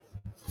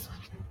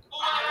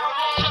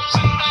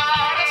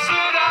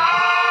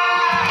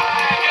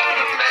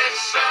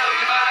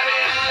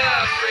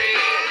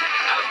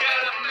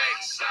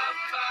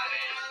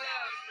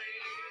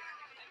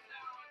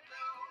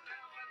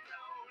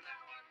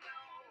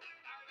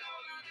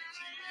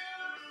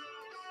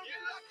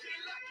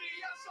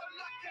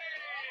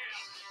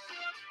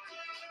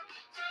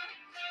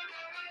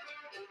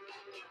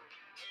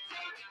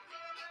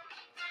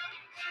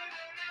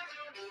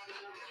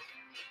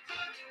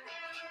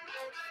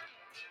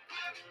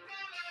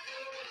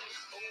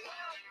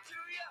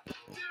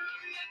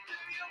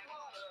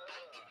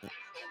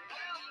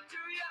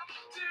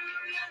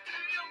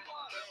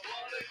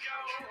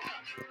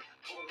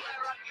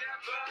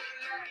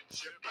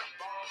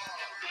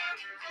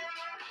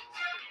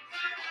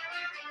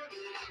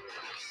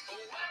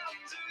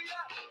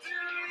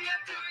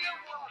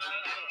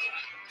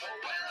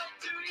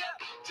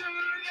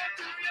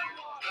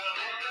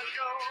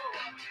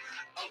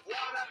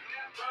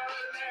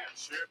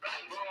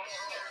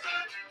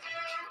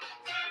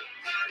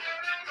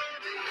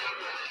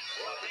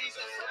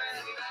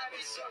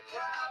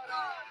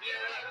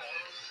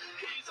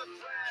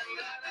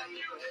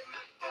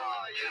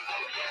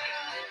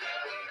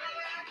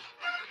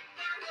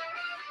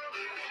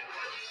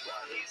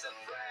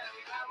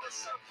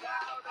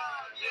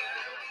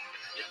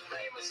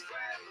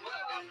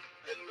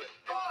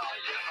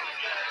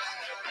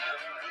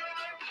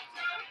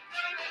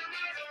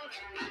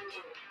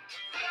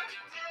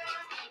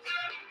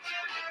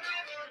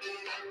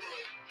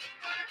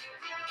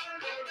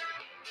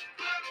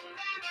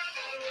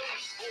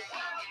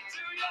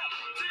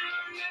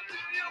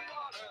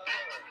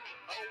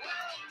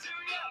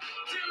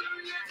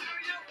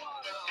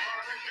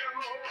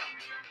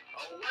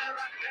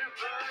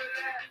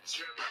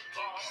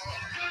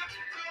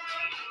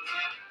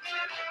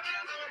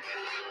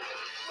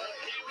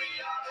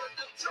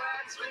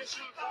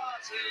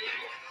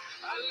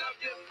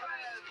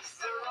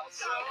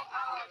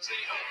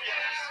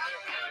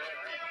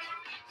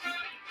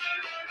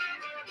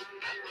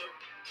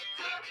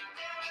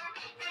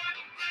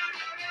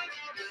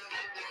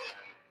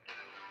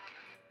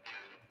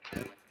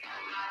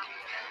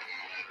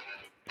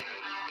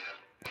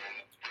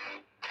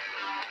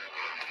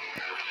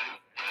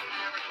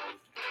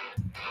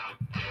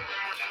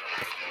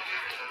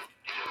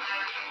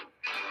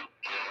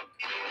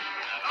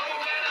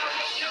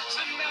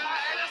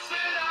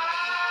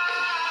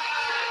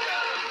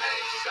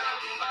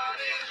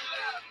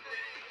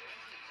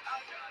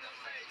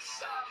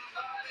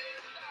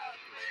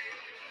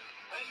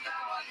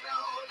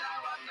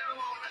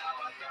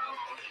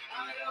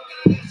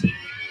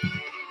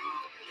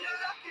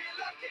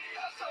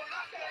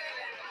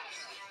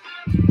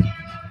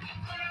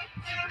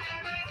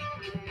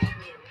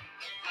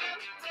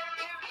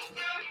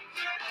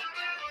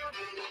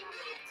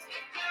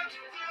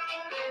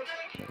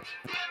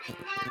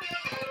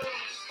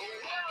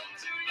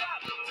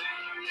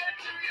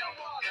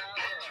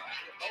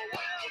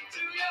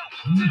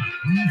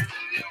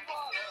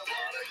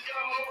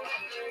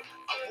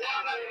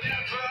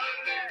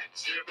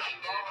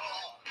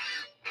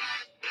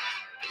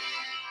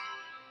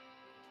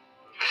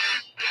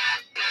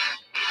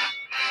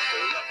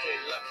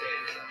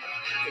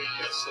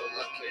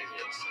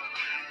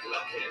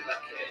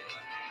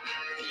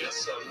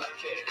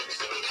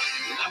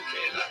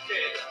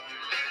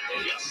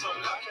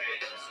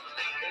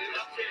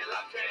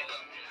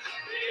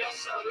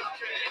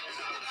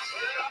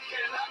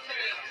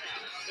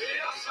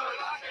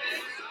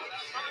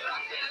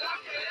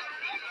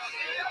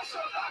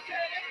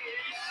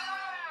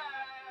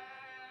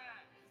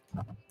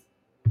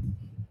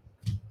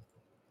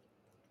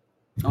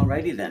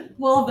Alrighty then.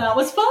 Well, that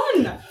was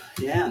fun.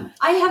 Yeah.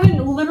 I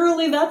haven't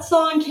literally, that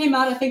song came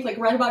out, I think, like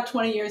right about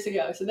 20 years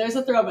ago. So there's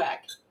a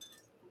throwback.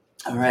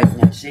 All right.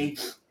 Now, see,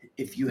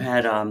 if you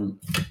had had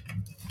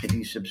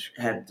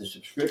the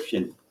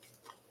subscription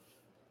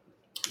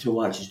to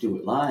watch us do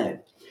it live,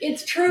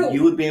 it's true.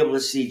 You would be able to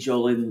see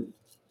Jolene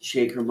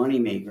shake her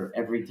moneymaker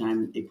every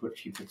time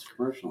she puts a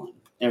commercial on.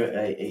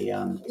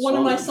 One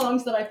of my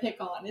songs that I pick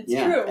on. It's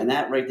true. And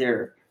that right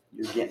there,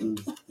 you're getting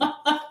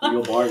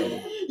real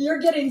bargain. You're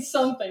getting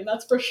something,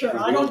 that's for sure.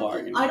 I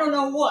don't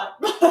know what.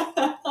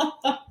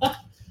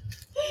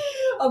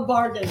 A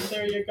bargain.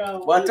 There you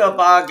go. What's a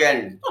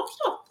bargain?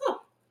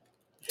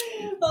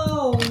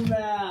 Oh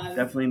man.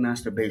 Definitely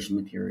masturbation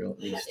material, at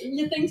least.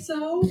 You think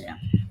so? Yeah.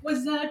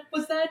 Was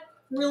that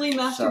really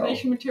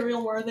masturbation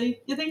material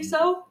worthy? You think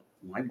so?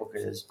 My book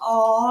is.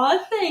 Aw,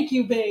 thank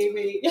you,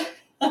 baby.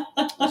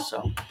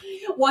 So.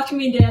 Watching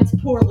me dance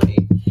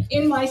poorly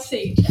in my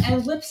seat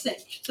and lip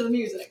sync to the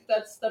music.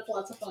 That's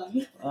lots of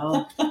fun.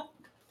 Well,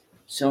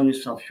 selling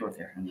yourself short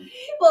there, honey.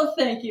 Well,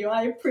 thank you.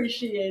 I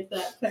appreciate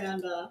that,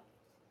 Panda.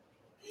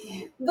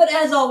 But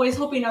as always,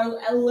 hoping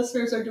our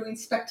listeners are doing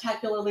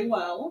spectacularly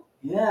well.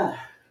 Yeah,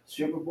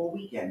 Super Bowl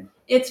weekend.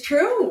 It's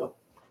true.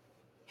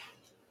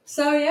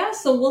 So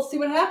we'll see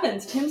what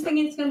happens. Tim's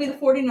thinking it's going to be the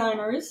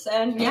 49ers,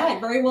 and yeah,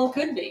 it very well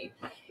could be.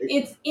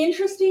 It's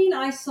interesting.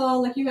 I saw,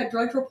 like, you had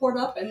Drudge Report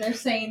up, and they're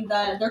saying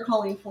that they're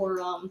calling for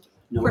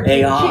for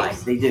AI.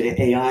 They did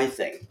an AI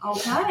thing.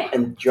 Okay.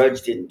 And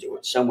Drudge didn't do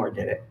it. Somewhere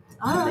did it.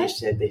 All right. They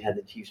said they had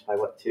the Chiefs by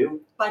what,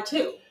 2? By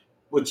 2.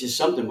 Which is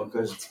something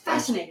because it's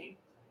fascinating.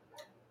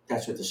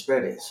 That's what the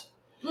spread is.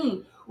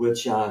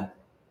 Which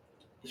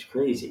is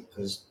crazy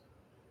because,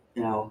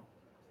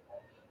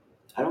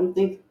 I don't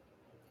think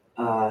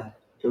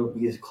it'll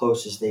be as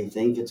close as they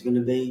think it's going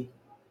to be.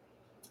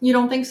 You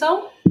don't think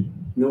so?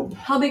 Nope.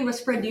 How big of a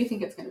spread do you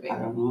think it's going to be? I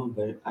don't know,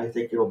 but I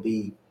think it'll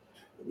be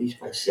at least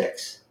by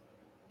 6.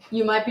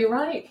 You might be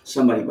right.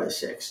 Somebody by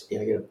 6.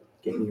 Yeah, I gotta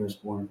get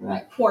Neosporin for that.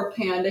 Right, poor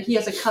Panda. He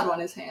has a cut on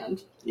his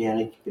hand. Yeah,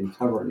 and I've been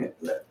covering it,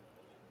 but it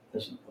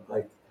doesn't look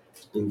like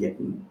it's been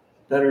getting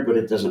better, but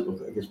it doesn't look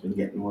like it's been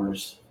getting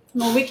worse.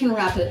 Well, we can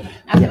wrap it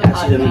after the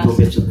Actually, let me go podcast.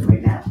 get something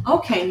right now.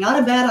 Okay,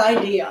 not a bad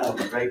idea. I'll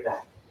be right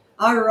back.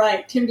 All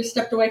right, Tim just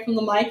stepped away from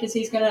the mic as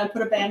he's going to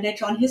put a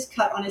bandage on his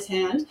cut on his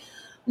hand.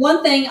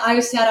 One thing I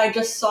said, I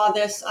just saw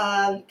this,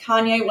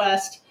 Kanye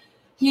West.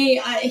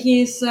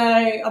 He's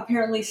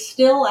apparently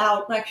still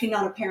out, actually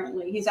not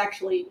apparently, he's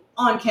actually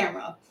on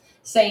camera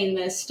saying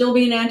this, still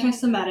being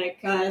anti-Semitic,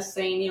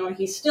 saying,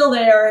 he's still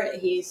there,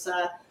 he's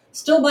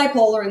still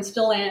bipolar and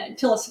still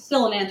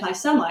an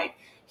anti-Semite.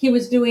 He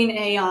was doing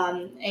a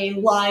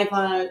live,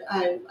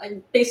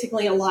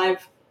 basically a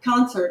live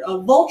concert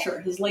of Vulture,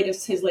 his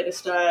latest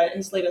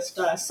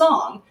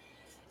song.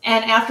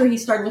 And after he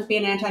started with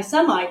being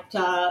anti-Semite,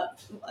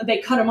 they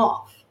cut him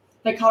off.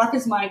 They cut off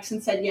his mics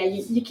and said, yeah,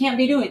 you can't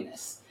be doing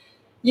this.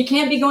 You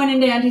can't be going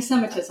into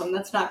anti-Semitism.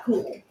 That's not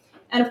cool.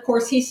 And of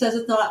course, he says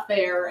it's not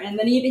fair. And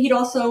then he'd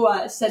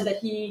also said that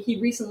he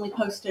recently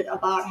posted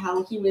about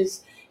how he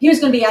was going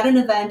to be at an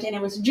event and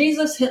it was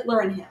Jesus, Hitler,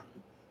 and him.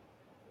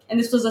 And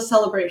this was a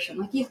celebration.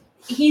 Like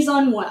he's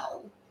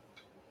unwell.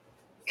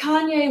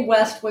 Kanye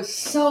West was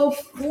so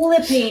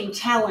flipping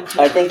talented.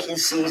 I think he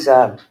sees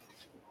that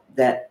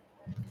the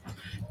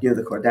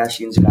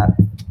Kardashians got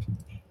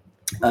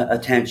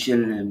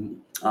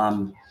attention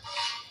and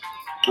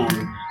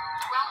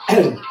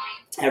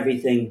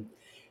everything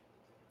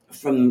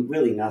from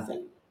really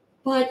nothing.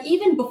 But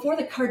even before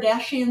the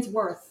Kardashians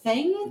were a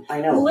thing,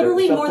 I know.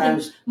 literally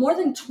more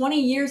than 20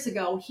 years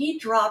ago, he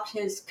dropped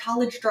his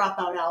College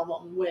Dropout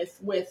album with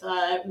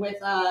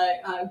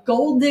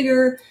Gold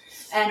Digger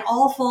and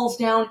All Falls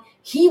Down.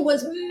 He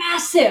was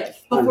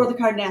massive before the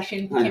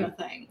Kardashians became a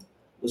thing.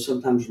 But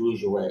sometimes you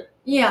lose your way.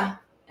 Yeah,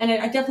 and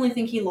I definitely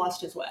think he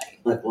lost his way.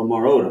 Like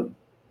Lamar Odom.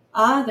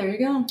 Ah, there you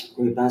go.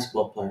 Great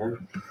basketball player.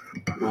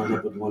 Wound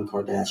up with one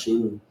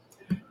Kardashian.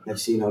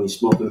 Next thing you know, he's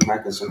smoking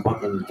crack in some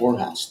fucking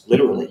whorehouse.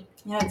 Literally.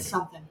 Yeah, it's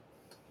something.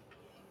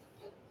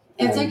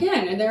 It's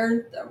again, and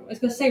I was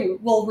going to say,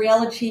 well,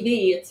 reality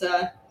TV,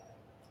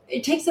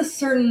 it takes a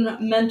certain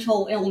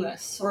mental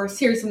illness or a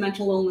series of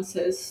mental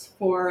illnesses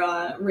for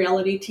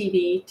reality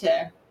TV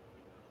to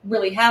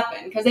really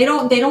happen. Because they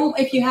don't,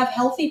 if you have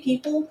healthy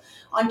people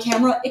on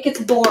camera, it gets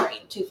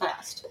boring too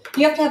fast.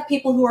 You have to have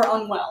people who are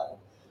unwell,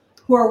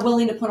 who are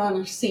willing to put on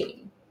a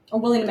scene,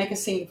 or willing to make a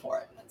scene for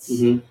it.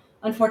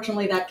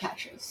 Unfortunately, that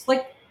catches.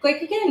 Like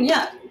again,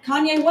 yeah,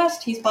 Kanye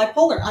West, he's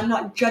bipolar. I'm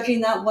not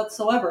judging that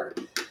whatsoever.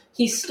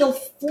 He's still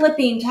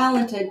flipping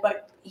talented,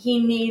 but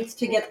he needs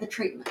to get the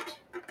treatment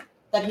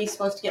that he's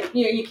supposed to get.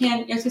 You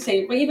can't, as you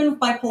say, even with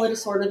bipolar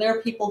disorder, there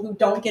are people who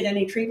don't get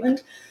any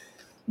treatment.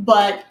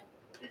 But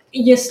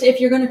just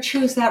if you're going to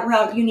choose that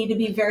route, you need to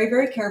be very,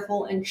 very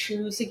careful and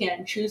choose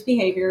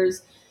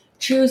behaviors.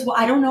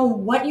 I don't know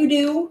what you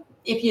do.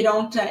 If you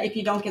don't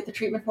get the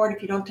treatment for it,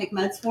 if you don't take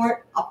meds for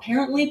it,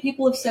 apparently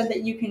people have said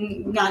that you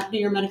can not do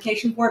your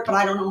medication for it, but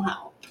I don't know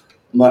how.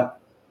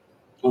 But,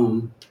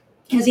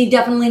 because he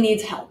definitely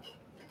needs help.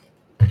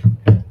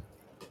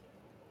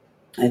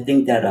 I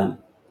think that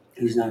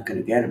he's not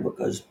going to get it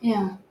because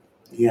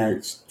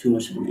it's too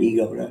much of an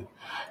ego to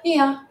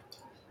him.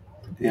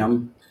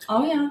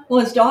 Oh yeah.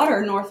 Well, his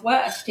daughter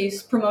Northwest,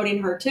 he's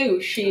promoting her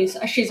too. She's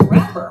a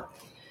rapper,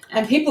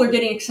 and people are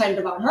getting excited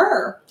about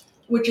her,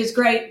 which is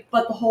great,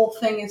 but the whole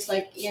thing is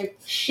like, if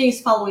she's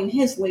following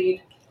his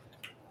lead,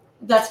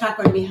 that's not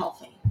going to be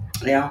healthy.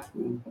 Yeah.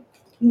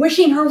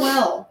 Wishing her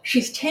well.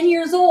 She's 10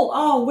 years old.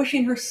 Oh,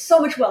 wishing her so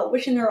much well.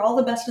 Wishing her all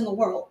the best in the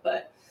world,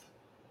 but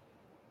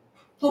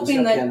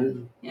hoping that...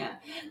 Kevin? Yeah.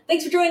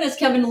 Thanks for joining us,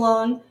 Kevin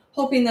DeLong.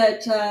 Hoping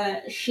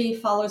that she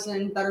follows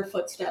in better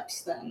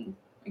footsteps than,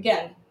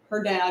 again,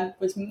 her dad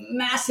was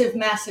massive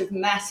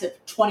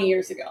 20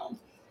 years ago.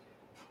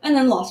 And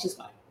then lost his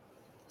way.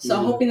 So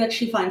hoping that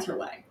she finds her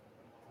way.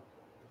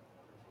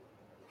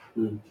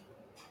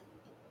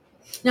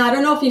 Now, I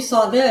don't know if you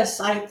saw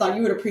this. I thought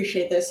you would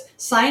appreciate this.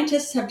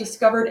 Scientists have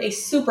discovered a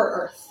super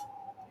Earth.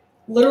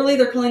 Literally,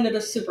 they're calling it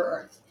a super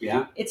Earth.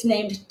 Yeah. It's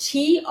named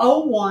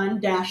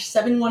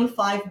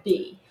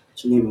T01-715b.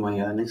 It's the name of my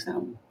next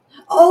album.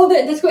 Oh,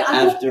 that's good.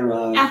 After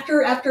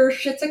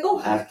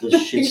Shitsicle? After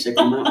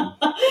Shitsicle Mountain.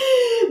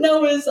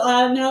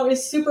 Now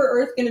is Super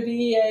Earth going to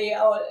be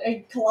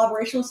a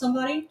collaboration with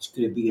somebody? It's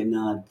going to be a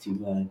nod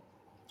to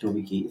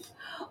Toby Keith.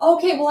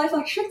 Okay, well, I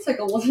thought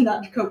Shitsicle was a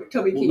nod to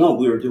Toby Keith. No,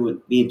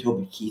 me and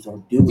Toby Keith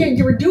are doing. Yeah,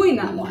 you were doing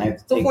that one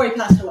before he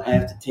passed away. I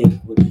have to take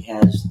what he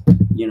has,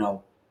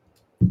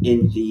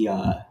 in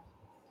the,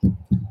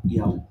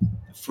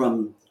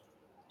 from,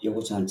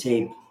 what's on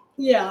tape.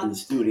 Yeah. In the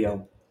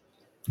studio,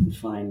 and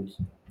find,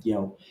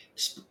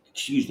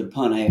 excuse the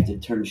pun, I have to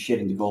turn shit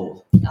into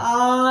gold.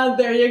 Ah,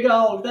 there you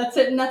go. That's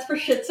it, and that's for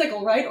shit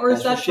sickle, right? Or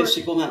is That's that for Shit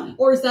Sickle Mountain.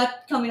 or is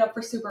that coming up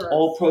for Super Earth?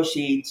 All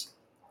proceeds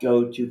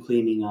go to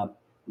cleaning up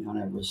Mount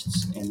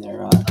Everest and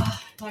their Oh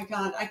my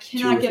God, I 2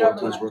 cannot or get 4 over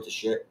tons that. worth of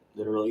shit,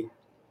 literally.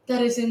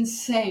 That is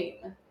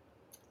insane.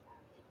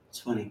 It's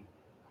funny.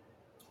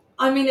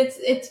 I mean,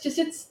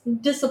 it's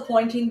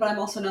disappointing, but I'm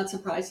also not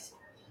surprised.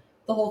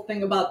 The whole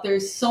thing about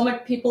there's so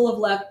much people have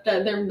left.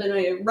 There have been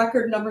a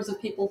record numbers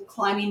of people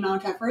climbing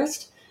Mount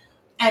Everest,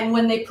 and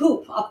when they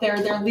poop up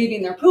there, they're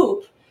leaving their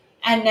poop,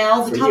 and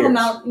now the For top years. of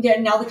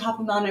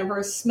Mount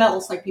Everest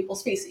smells like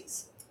people's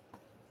feces.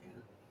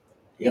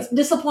 Yep. It's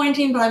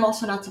disappointing, but I'm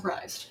also not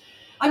surprised.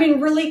 I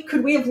mean, really,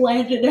 could we have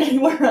landed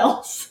anywhere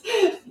else?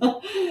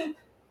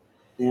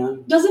 Yeah,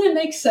 Doesn't it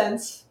make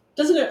sense?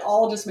 Doesn't it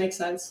all just make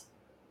sense?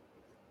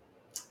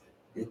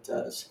 it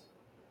does.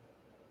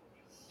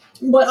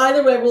 But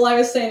either way, well, I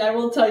was saying, I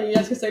will tell you, I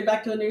was going to say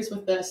back to the news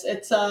with this.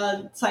 It's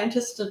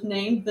scientists have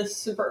named this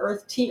super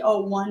Earth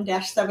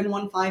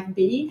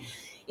TO1-715b.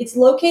 It's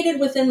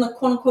located within the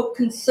quote-unquote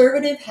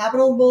conservative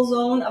habitable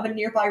zone of a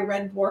nearby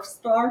red dwarf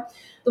star.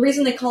 The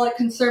reason they call it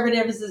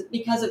conservative is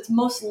because it's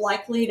most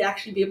likely to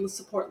actually be able to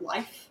support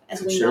life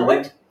as we know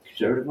it.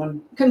 Conservative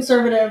one?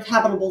 Conservative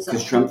habitable zone.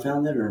 Because Trump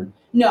found it, or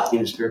No, in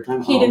his spare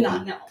time? he did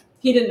not. No,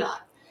 he did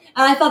not.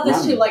 And I thought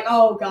this too, like,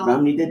 oh God.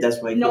 Romney did.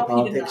 That's why he Nope, quit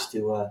he did politics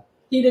to.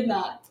 He did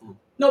not.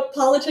 Nope,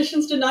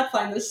 politicians did not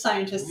find this.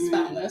 Scientists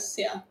found this.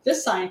 Yeah,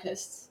 just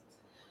scientists.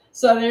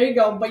 So there you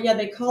go. But yeah,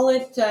 they call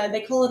it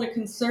a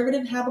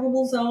conservative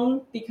habitable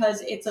zone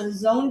because it's a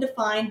zone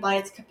defined by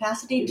its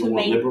capacity to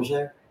make liberals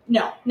there.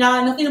 No,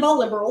 nothing about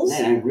liberals.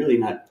 Man, I'm really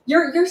not.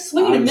 You're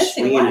swinging and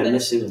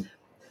missing.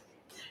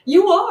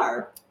 You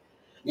are.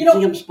 You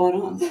think I'm spot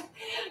on?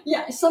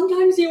 Yeah,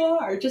 sometimes you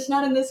are, just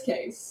not in this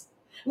case.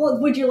 Well,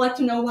 would you like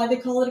to know why they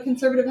call it a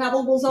conservative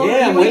habitable zone?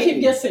 Yeah, you might keep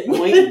guessing.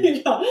 I'm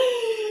waiting.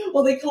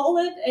 Well, they call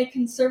it a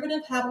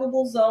conservative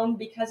habitable zone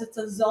because it's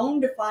a zone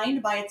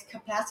defined by its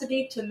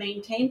capacity to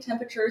maintain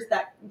temperatures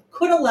that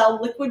could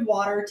allow liquid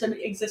water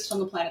to exist on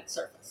the planet's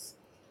surface.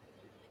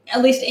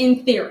 At least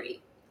in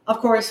theory. Of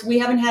course, we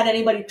haven't had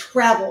anybody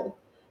travel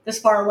this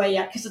far away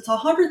yet because it's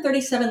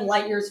 137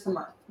 light years from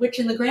Earth, which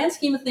in the grand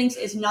scheme of things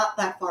is not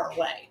that far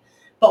away.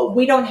 But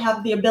we don't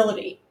have the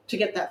ability to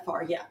get that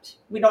far yet.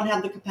 We don't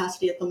have the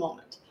capacity at the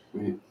moment.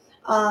 Right.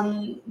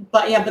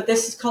 But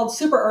this is called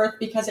Super Earth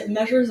because it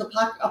measures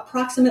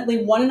approximately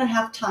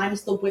 1.5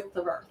 times the width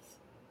of Earth.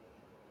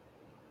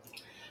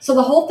 So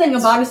the whole thing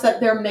about it is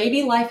that there may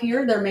be life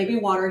here, there may be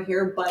water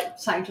here,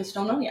 but scientists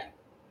don't know yet.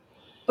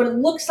 But it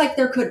looks like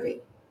there could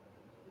be.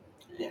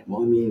 Yeah,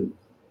 well, I mean,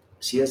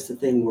 see, that's the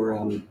thing. We're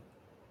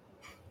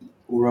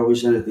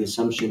always under the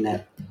assumption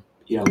that,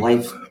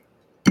 life,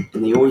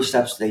 and they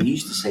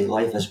used to say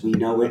life as we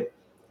know it,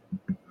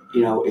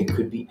 it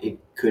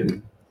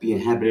could be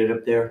inhabited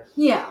up there.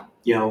 Yeah.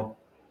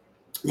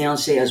 They don't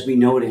say as we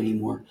know it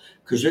anymore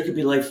because there could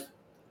be life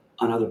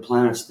on other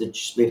planets that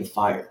just made of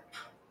fire.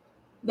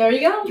 There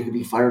you go. There could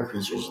be fire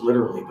creatures,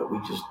 literally, but we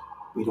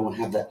don't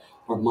have that.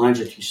 Our minds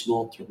are too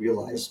small to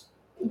realize.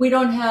 We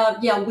don't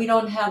have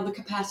the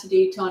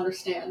capacity to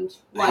understand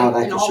how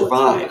that can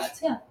survive.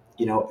 Yeah.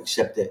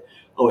 Except that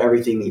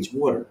everything needs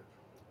water.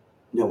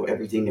 No,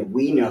 everything that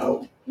we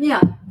know.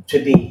 Yeah.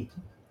 To be.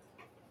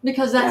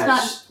 Because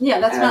that's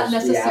not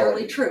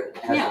necessarily reality, true.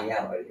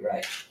 Reality,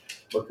 right?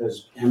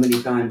 Because how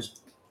many times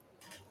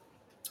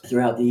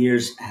throughout the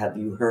years have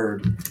you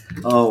heard,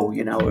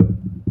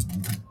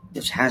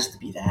 this has to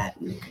be that,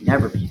 and it can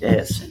never be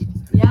this, and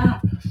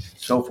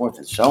so forth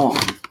and so on.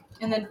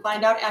 And then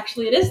find out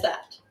actually it is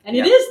that, and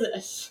it is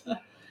this.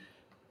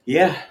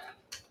 Yeah.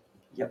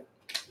 Yep.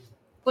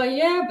 But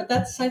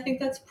I think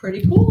that's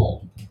pretty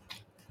cool.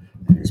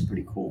 That is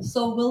pretty cool.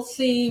 So we'll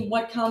see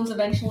what comes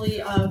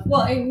eventually.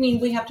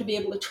 We have to be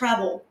able to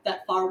travel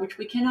that far, which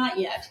we cannot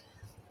yet.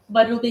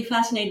 But it'll be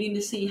fascinating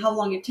to see how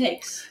long it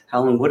takes.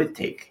 How long would it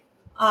take?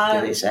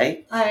 Did they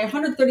say?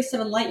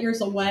 137 light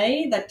years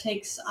away. That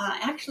takes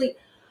I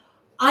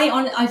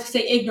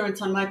say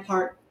ignorance on my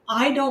part.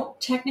 I don't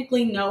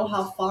technically know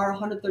how far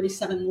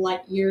 137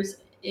 light years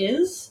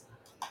is.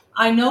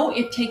 I know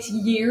it takes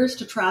years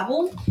to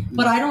travel,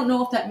 but I don't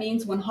know if that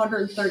means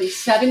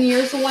 137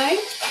 years away.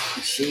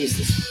 Jeez,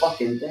 this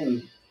fucking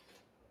thing.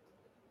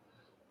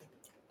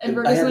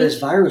 Advertisement? I have this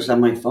virus on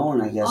my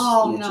phone, I guess.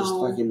 Oh, and no. Just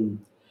fucking,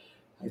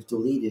 I've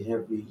deleted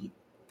everything.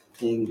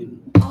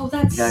 And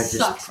that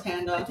sucks,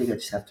 Panda. I think I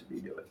just have to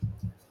redo it.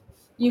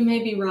 You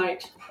may be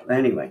right.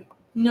 Anyway.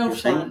 No fun.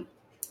 Saying?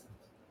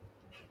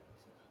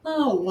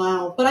 Oh,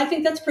 wow. But I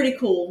think that's pretty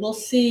cool. We'll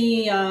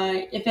see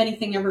if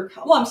anything ever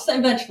comes. Well,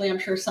 eventually I'm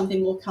sure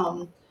something will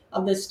come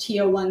of this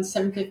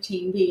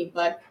TO1-715b,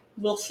 but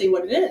we'll see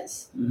what it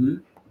is. Mm-hmm.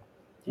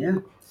 Yeah.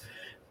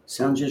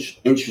 Sounds just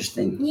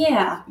interesting.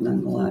 Yeah.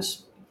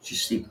 Nonetheless.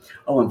 Just see.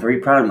 Oh, I'm very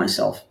proud of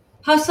myself.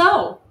 How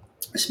so?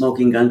 A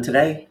smoking gun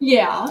today.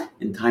 Yeah.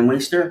 And Time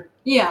Waster.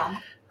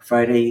 Yeah.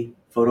 Friday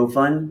Photo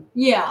Fun.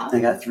 Yeah.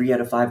 I got 3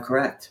 out of 5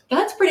 correct.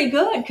 That's pretty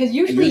good, because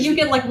usually you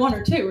get like 1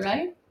 or 2,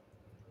 right?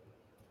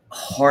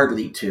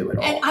 hardly 2 at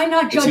all. And I'm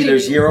not It's judging either you.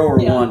 0 or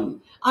Yeah.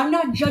 1. I'm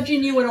not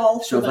judging you at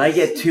all. So for if I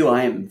this. get 2,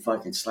 I am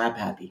fucking slap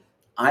happy.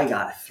 I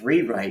got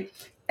 3 right,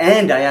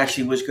 and I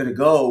actually was going to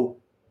go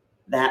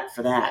that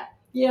for that.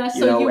 Yeah,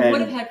 so you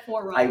would have had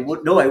 4 right. I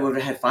would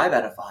have had 5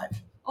 out of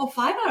 5. Oh,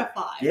 5 out of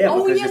 5. Yeah.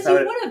 Oh, because yes, you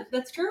would have.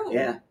 That's true.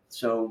 Yeah.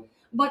 So.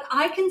 But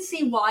I can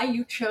see why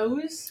you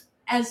chose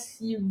as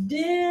you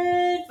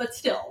did, but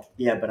still.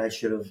 Yeah, but I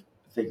should have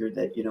figured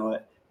that, you know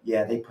what?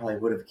 Yeah, they probably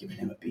would have given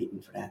him a beating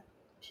for that.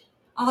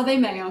 Oh, they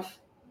may have.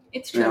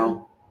 It's true. You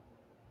know?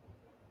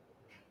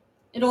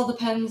 It all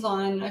depends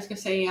on, I was going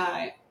to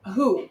say,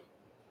 who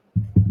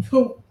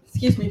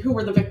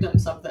were the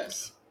victims of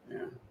this?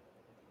 Yeah.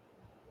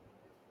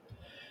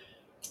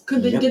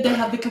 Did they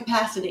have the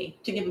capacity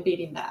to give a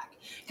beating back?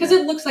 Because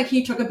it looks like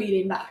he took a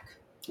beating back.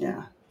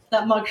 Yeah.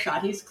 That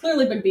mugshot, he's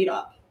clearly been beat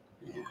up.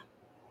 Yeah.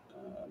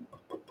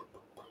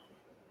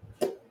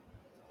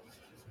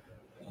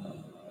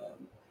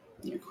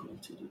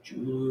 Cruelty to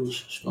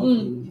Jews,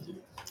 stalking.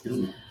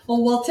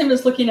 Well, while Tim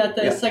is looking at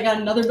this, I got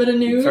another bit of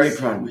news. I'm very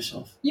proud of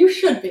myself. You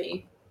should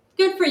be.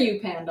 Good for you,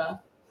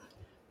 Panda.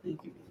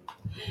 Thank you.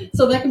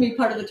 So that can be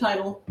part of the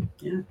title.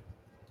 Yeah.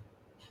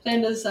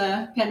 Panda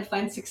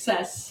finds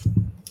success.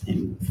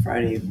 And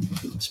Friday,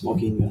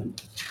 smoking gun.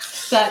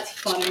 That's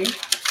funny.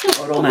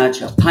 Total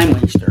matchup. Time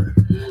waster.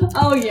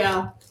 Oh,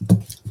 yeah.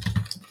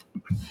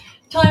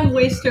 Time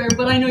waster,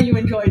 but I know you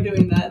enjoy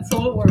doing that,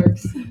 so it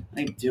works.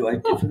 I do. I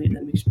definitely.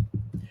 That makes.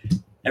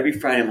 Every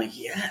Friday, I'm like,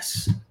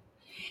 yes.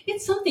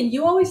 It's something.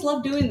 You always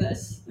love doing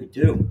this. I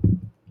do.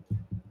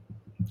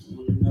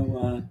 I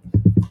want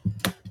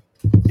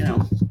to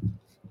know,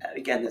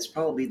 again, that's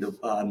probably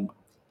the.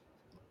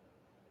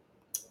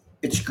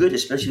 It's good,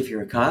 especially if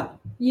you're a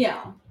cop.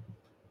 Yeah.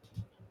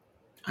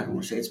 I don't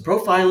want to say it's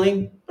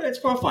profiling, but it's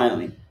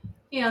profiling.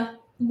 Yeah.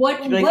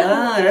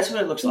 That's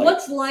what it looks like.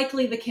 What's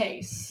likely the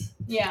case?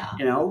 Yeah.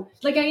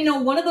 Like,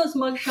 one of those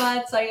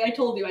mugshots, I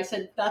told you, I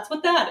said, that's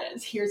what that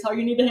is. Here's how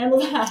you need to handle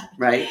that.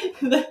 Right.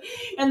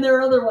 And there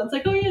are other ones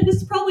like, oh, yeah, this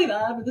is probably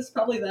that, but this is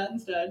probably that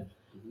instead.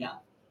 Yeah.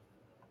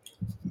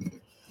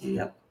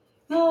 Yep.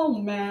 Oh,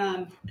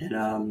 man.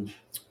 And,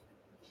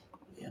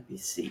 let me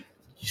see.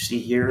 You see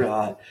here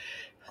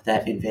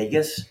that in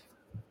Vegas,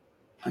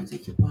 I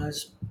think it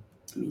was.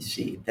 Let me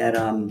see. That,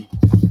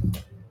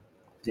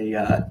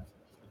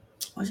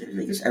 was it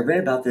Vegas? I read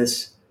about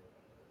this.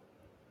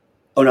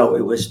 Oh, no,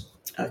 it was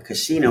a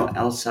casino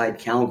outside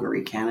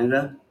Calgary,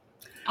 Canada.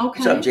 Okay.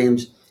 What's up,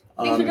 James?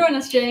 Thanks for joining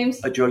us,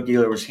 James. A drug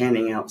dealer was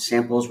handing out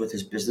samples with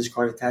his business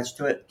card attached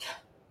to it.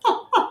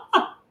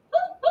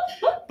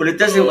 But it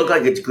doesn't look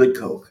like it's good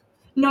coke.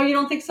 No, you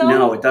don't think so?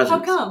 No, it doesn't.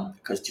 How come?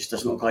 Because it just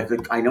doesn't look like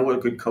good. I know what a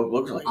good coke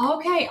looks like.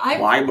 Okay.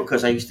 Why?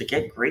 Because I used to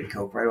get great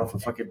coke right off a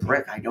fucking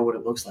brick. I know what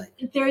it looks like.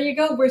 There you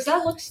go. Whereas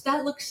that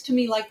looks to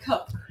me like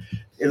coke.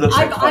 It looks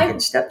like fucking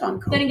stepped on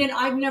coke. Then again,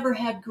 I've never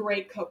had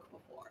great coke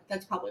before.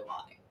 That's probably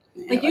why.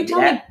 Yeah, like you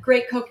tell me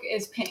great coke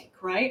is pink,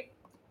 right?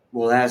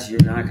 Well,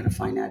 you're not going to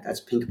find that. That's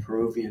pink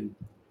Peruvian.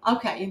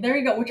 Okay, there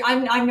you go. Which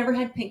I've never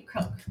had pink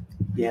coke.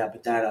 Yeah,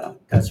 but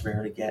that's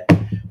rare to get.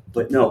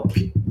 But no,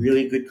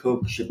 really good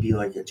coke should be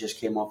like it just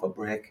came off a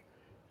brick.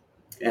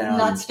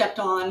 Not stepped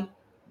on.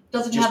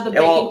 Doesn't have the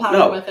baking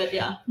powder with it,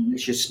 yeah. It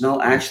should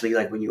smell, actually,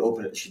 like when you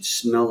open it should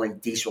smell like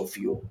diesel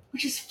fuel.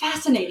 Which is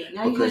fascinating.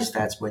 Because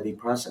that's where they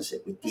process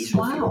it, with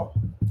diesel fuel.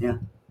 Yeah.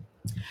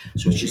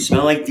 So it should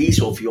smell like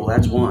diesel fuel.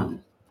 That's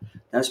one.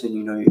 That's when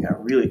you know you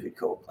got really good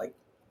coke. Like,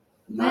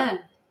 not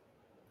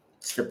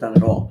stepped on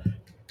at all.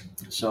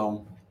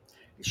 So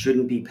it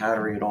shouldn't be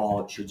powdery at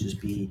all. It should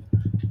just be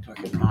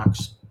fucking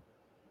rocks.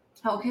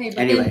 Okay,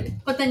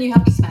 but then you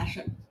have to smash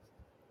it.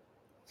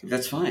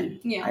 That's fine.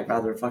 Yeah. I'd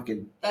rather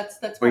fucking. That's.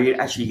 Or you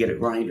actually get a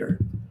grinder.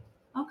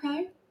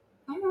 Okay.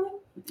 All right.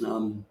 You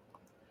know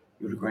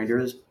what a grinder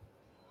is?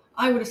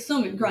 I would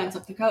assume it grinds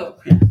up the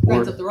coke. Yeah.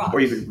 Grinds up the rocks. Or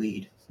even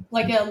weed.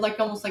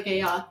 Almost like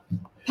a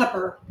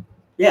pepper.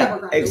 Yeah.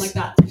 Pepper grinder like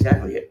that.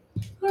 Exactly it.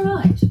 All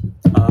right.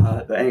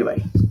 But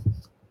anyway,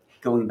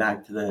 going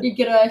back to the. You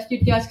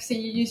guys say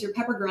you use your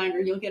pepper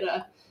grinder, you'll get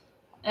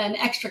an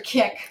extra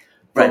kick.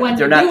 Right. When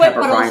they're you not do pepper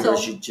it, but grinders.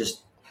 also, You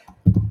just.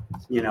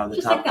 The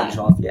just top like comes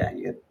off. Yeah.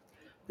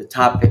 The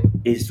top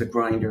is the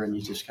grinder, and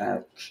you just kind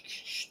of.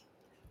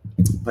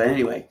 But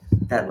anyway,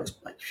 that looks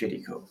like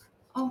shitty coke.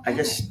 Okay. I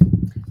guess,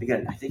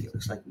 again, I think it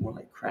looks like more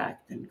like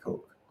crack than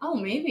coke. Oh,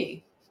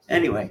 maybe.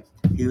 Anyway,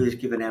 he was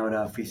giving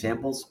out free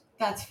samples.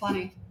 That's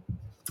funny.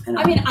 And,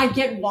 I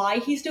get why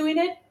he's doing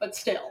it, but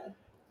still.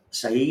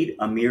 Saeed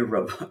Amir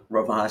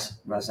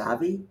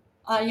Razavi.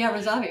 Yeah,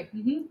 Razavi.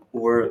 Mm-hmm.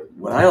 Or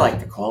what I like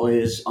to call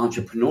is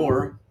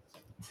Entrepreneur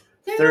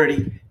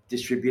 30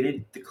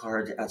 distributed the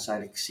cards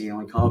outside a casino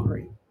in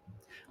Calgary,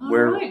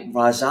 where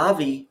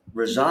Razavi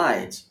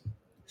resides.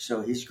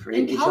 So he's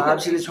creating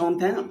jobs in his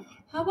hometown.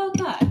 How about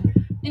that?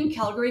 In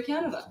Calgary,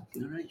 Canada.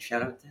 All right,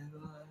 shout out to.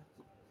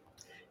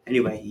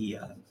 Anyway,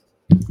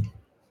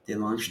 they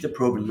launched the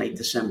probe in late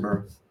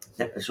December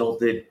that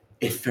resulted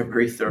in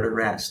February 3rd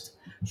arrest.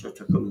 So it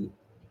took them,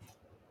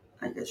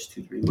 I guess,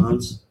 2-3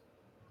 months.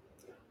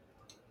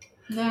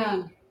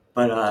 Man.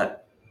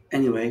 But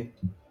Anyway,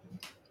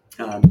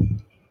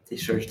 they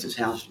searched his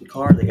house and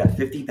car. They got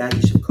 50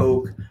 baggies of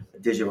coke, a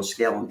digital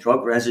scale, and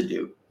drug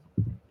residue,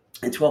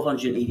 and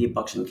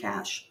 $1,280 in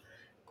cash,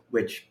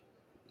 which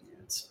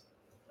it's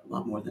a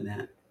lot more than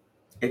that.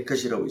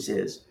 Because it always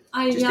is.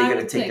 They got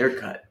to take their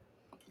cut.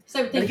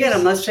 So and again,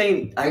 I'm not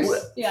saying I would.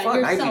 Yeah, fuck,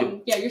 you're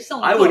selling. Yeah, you're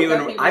selling. I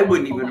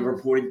wouldn't even have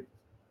reported.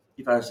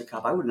 If I was a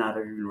cop, I would not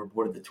have even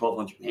reported the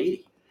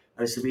 1,280.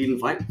 I said we didn't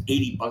find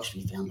 $80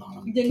 we found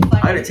on him.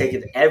 I'd have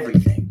taken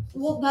everything.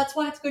 Well, that's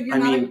why it's good you're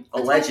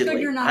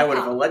allegedly, I would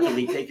have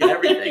allegedly taken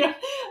everything. Yeah,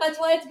 that's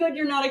why it's good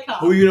you're not a cop.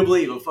 Who are you gonna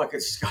believe, a fucking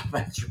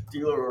scumbag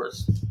dealer or a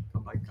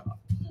cop?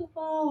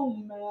 Oh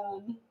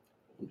man.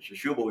 Mr.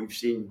 Schubel, we've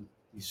seen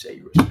you say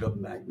you were a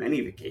scumbag many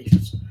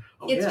occasions.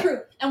 Oh, it's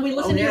true, and we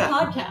listen to your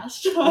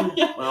podcast.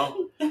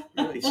 Well,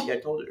 really, see, I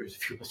told you there's a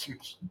few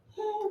listeners.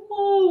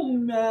 Oh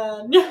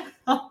man.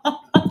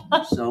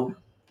 So.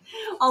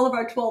 All of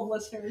our 12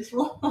 listeners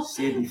will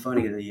see. It'd be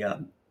funny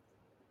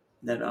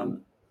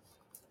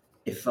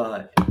if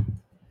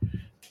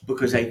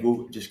because I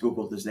just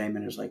googled his name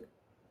and there's like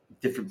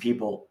different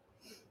people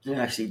that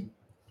actually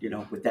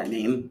with that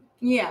name.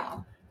 Yeah.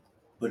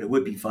 But it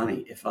would be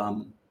funny if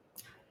like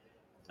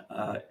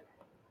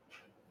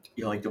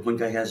the one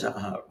guy has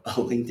a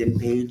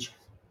LinkedIn page.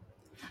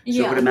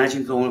 So I would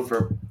imagine going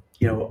for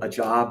a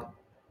job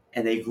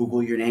and they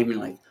Google your name and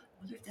like,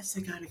 well, that's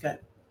the guy that got.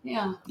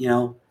 Yeah.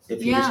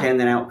 If he was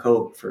handing out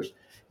coke first,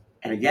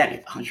 and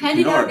again,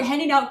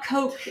 handing out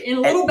coke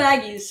in little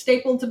baggies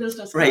stapled to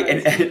business cards.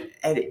 Right,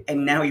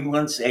 and now he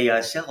wants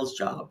a sales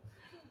job.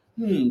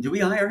 Do we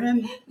hire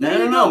him? I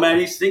don't know, man.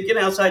 He's thinking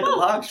outside the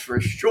box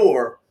for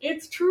sure.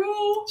 It's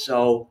true.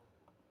 So,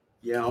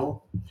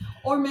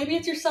 or maybe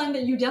it's your sign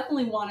that you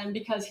definitely want him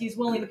because he's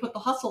willing to put the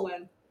hustle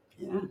in.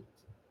 Yeah.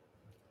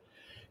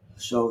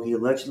 So he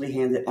allegedly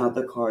handed out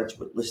the cards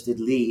which listed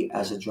Lee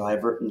as a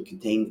driver and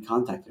contained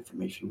contact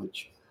information,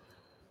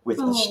 with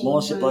a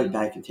small Ziploc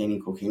bag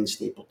containing cocaine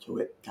stapled to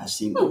it, as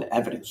seen in the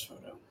evidence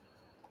photo.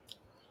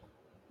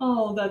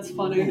 Oh, that's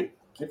funny. Yeah,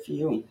 good for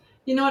you.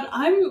 You know what?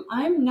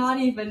 I'm not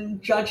even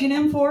judging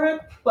him for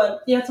it,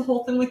 but it's a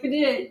whole thing. Like,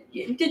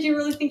 did you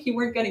really think you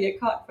weren't going to get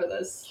caught for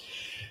this?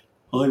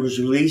 Well, he was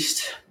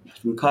released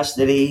from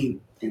custody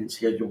and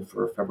scheduled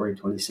for a February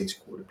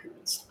 26th court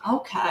appearance.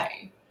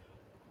 Okay.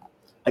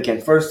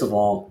 Again, first of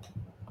all,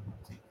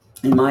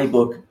 in my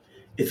book,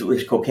 if it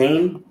was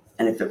cocaine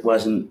and if it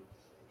wasn't,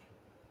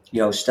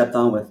 stepped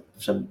on with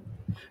some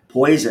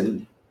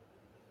poison.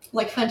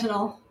 Like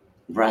fentanyl.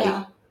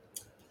 Right.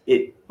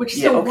 Yeah.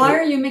 Why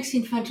are you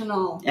mixing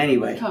fentanyl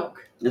with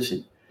Coke?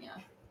 Listen. Yeah.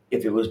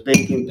 If it was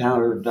baking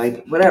powder,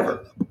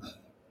 whatever.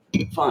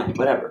 Fine,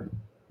 whatever.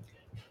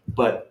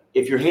 But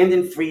if you're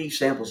handing free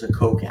samples of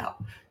Coke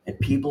out and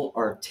people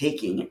are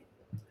taking it.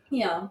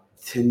 Yeah.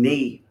 To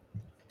me,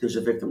 there's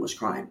a victimless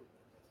crime.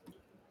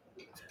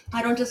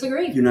 I don't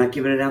disagree. You're not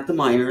giving it out to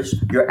minors.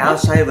 You're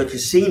outside of a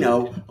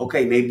casino.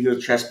 Okay, maybe you're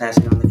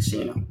trespassing on the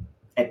casino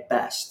at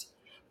best.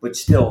 But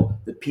still,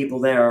 the people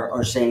there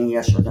are saying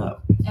yes or no.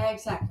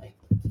 Exactly.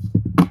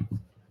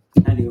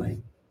 Anyway,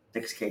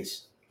 next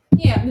case.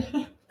 Yeah.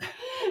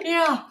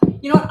 Yeah.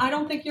 You know what? I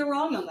don't think you're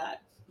wrong on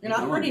that. You're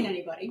not hurting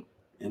anybody.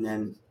 And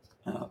then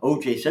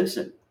O.J.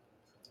 Simpson.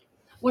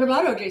 What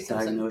about O.J.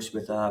 Simpson? Diagnosed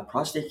with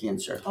prostate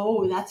cancer.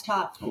 Oh, that's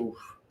tough. Oh.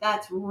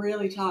 That's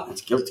really tough.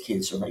 That's guilt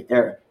cancer right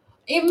there.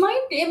 It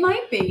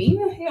might be.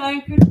 Yeah,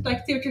 I could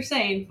see what you're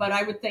saying, but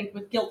I would think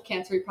with guilt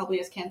cancer, he probably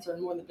has cancer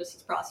in more than just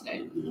his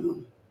prostate.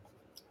 Mm-hmm.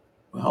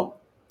 Well,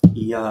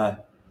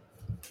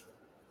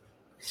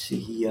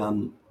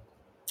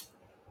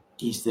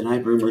 he's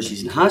denied rumors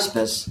he's in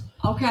hospice.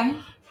 Okay.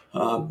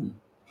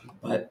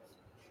 But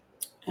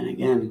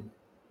again,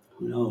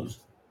 who knows?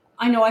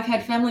 I know I've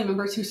had family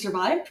members who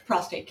survived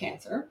prostate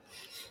cancer,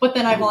 but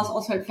then I've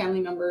also had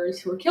family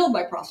members who were killed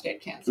by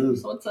prostate cancer.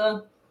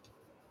 So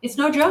it's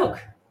no joke.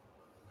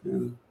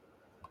 Yeah.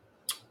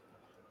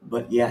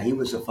 But he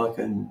was a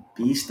fucking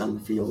beast on the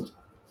field.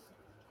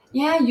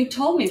 Yeah, you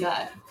told me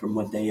that. From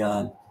what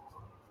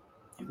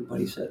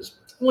everybody says.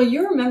 Well,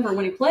 you remember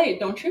when he played,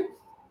 don't you?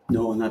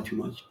 No, not too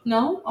much.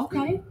 No?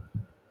 Okay.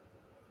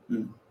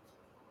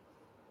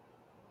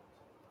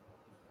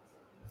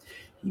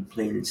 He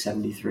played in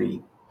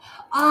 73.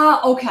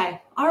 Ah,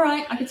 okay. All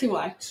right, I can see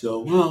why.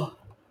 So,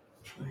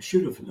 I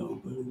should have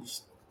known, but it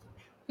was...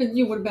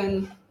 You would have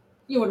been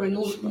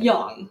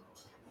young.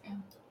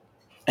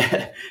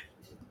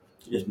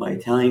 As my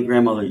Italian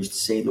grandmother used to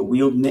say, the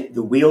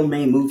wheel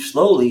may move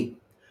slowly,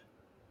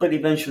 but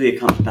eventually it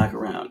comes back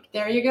around.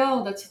 There you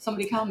go. That's what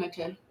somebody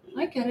commented.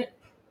 I get it.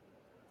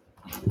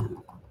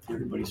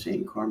 Everybody's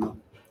saying karma.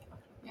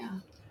 Yeah.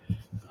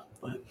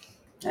 But,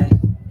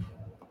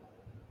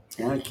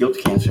 guilt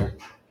cancer.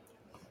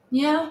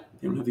 Yeah.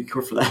 They don't have a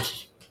cure for that.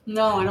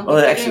 No, I don't think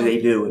Well, actually,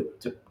 they do.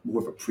 It's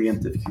more of a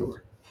preemptive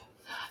cure.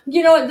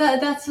 You know,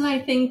 that's, I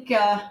think,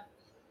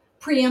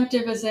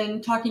 preemptive as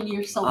in talking to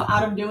yourself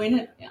out of doing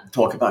it. Yeah.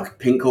 Talk about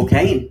pink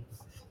cocaine.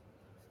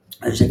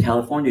 There's a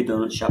California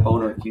donut shop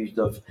owner accused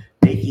of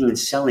making and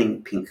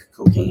selling pink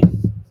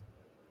cocaine.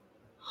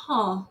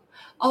 Huh.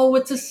 Oh,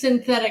 it's a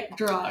synthetic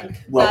drug.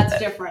 Well, that's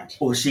different.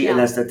 Well, see, and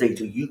that's the thing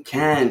too. You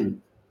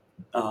can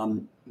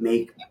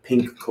make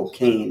pink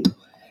cocaine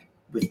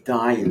with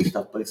dye and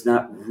stuff, but it's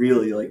not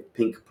really like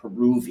pink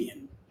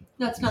Peruvian.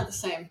 That's not the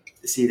same.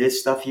 See, this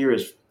stuff here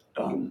is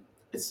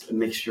it's a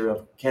mixture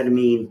of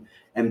ketamine,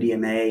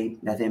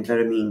 MDMA,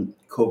 methamphetamine,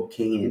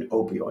 cocaine, and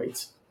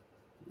opioids.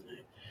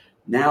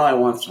 Now I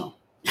want some.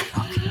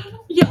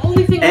 Yeah,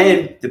 only thing.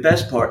 And the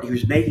best part, he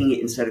was making it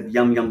instead of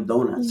Yum Yum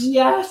donuts.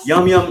 Yes.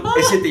 Yum Yum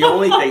isn't the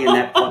only thing in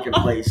that fucking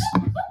place.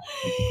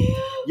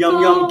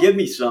 Yum Yum, give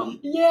me some.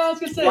 Yeah, I was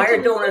gonna say. Why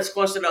are donuts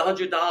costing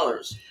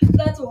 $100?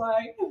 That's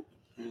why.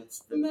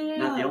 That's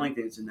not the only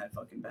thing that's in that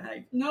fucking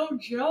bag. No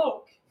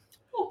joke.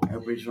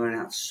 Everybody's running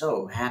out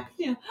so happy.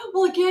 Yeah.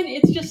 Well, again,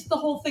 it's just the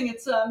whole thing.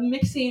 It's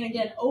mixing,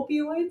 again,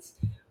 opioids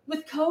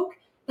with Coke.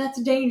 That's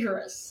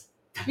dangerous.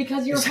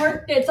 Because your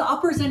heart, it's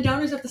uppers and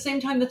downers at the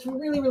same time. That's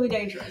really, really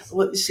dangerous.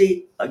 Well,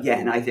 see,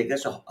 again, I think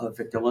that's a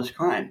victimless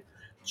crime.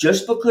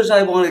 Just because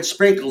I wanted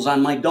sprinkles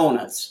on my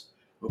donuts,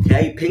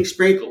 okay, pink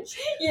sprinkles,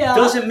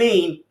 doesn't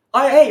mean,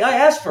 I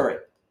asked for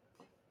it.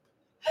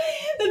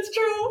 That's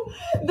true.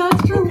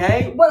 That's true.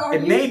 Okay?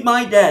 It made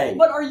my day.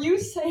 But are you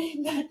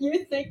saying that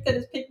you think that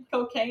his pink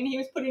cocaine, he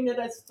was putting it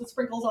as the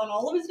sprinkles on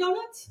all of his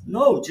donuts?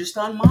 No, just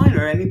on mine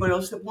or anybody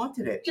else that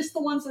wanted it. Just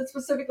the ones that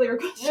specifically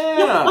requested.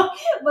 Yeah.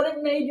 But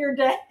it made your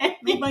day.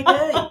 Made my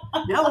day.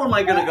 Now where am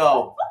I going to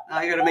go?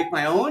 I got to make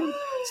my own?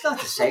 It's not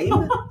the same.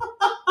 It's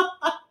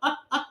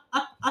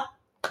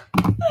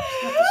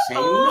not the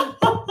same.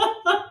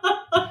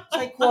 It's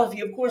like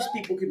coffee. Of course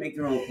people can make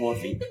their own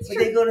coffee. But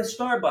they go to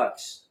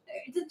Starbucks.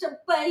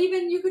 But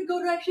even you could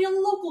go to actually a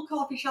local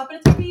coffee shop and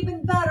it's going to be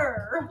even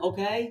better.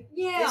 Okay?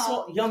 Yeah. It's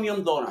all Yum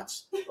Yum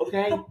donuts.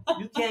 Okay?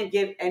 You can't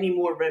get any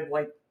more red,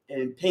 white,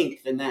 and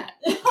pink than that.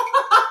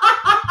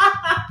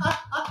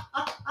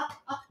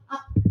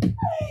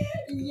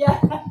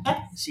 Yes.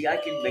 See, I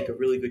can make a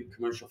really good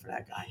commercial for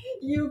that guy.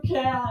 You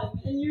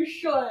can, and you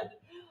should.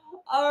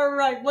 All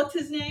right, what's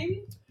his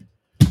name?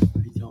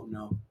 I don't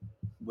know.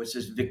 What's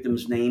his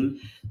victim's name?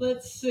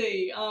 Let's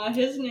see.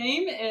 His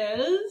name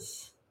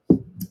is...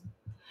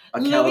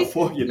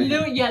 California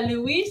man.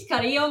 Luis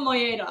Carrillo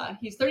Moeda.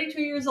 He's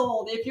 32 years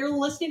old. If you're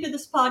listening to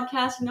this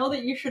podcast, know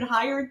that you should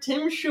hire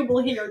Tim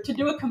Schubel here to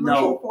do a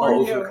commercial for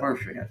you. For a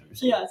commercial,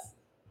 yes.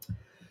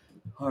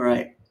 All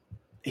right.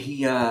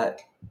 He, a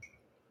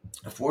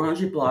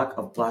 400 block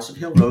of Blossom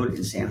Hill Road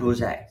in San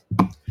Jose.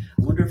 I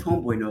wonder if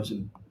Homeboy knows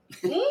him.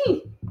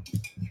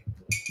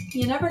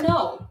 You never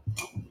know.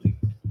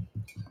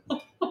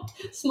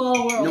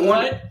 Small world, no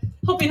right?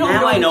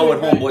 Now I know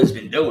what Homeboy's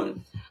been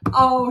doing.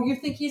 Oh, you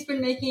think he's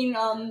been making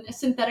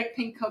synthetic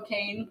pink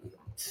cocaine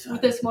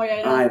with this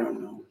Moeda? I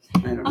don't know.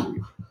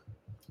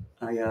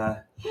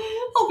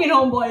 Hoping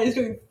Homeboy is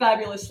doing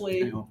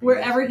fabulously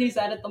wherever he's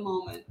at the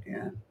moment.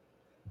 Yeah.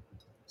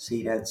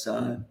 See, that's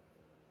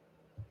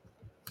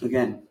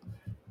again.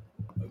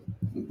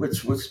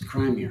 What's the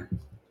crime here?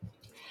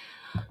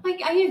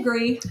 I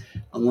agree.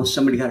 Unless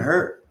somebody got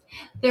hurt.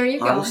 There you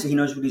go. Obviously, he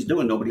knows what he's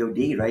doing. Nobody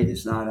OD'd, right?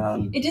 It's not.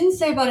 It didn't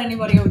say about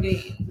anybody OD'd.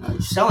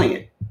 He's selling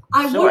it.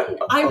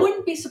 I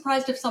wouldn't be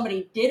surprised if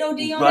somebody did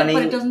OD on it,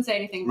 but it doesn't say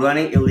anything.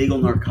 Running illegal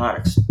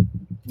narcotics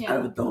out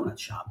of a donut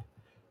shop.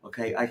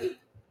 Okay,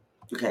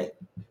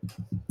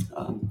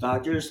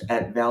 doctors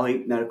at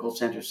Valley Medical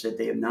Center said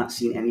they have not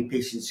seen any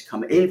patients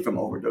come in from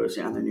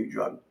overdosing on the new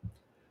drug,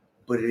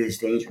 but it is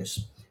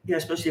dangerous. Yeah,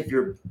 especially if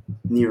you're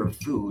near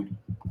food.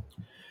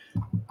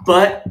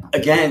 But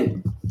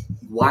again,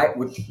 why?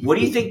 What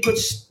do you think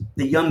puts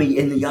the yummy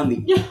in the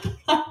yummy?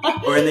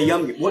 Or in the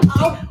yummy? What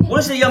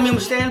does the yum yum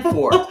stand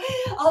for?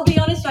 I'll be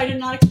honest, I did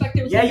not expect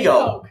it was going to be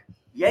Coke.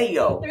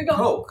 Yayo. There you go.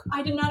 Coke.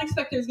 I did not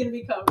expect it was going to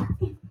be Coke.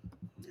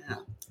 Yeah.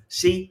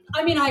 See?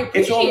 I mean, I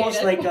appreciate it. It's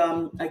almost like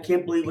I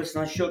can't believe it's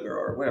not sugar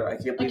or whatever. I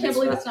can't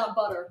believe it's not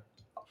butter.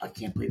 I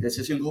can't believe this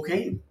isn't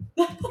cocaine.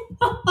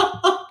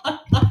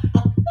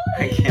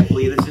 I can't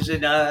believe this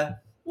isn't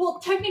Well,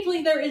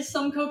 technically there is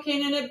some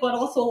cocaine in it, but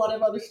also a lot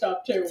of other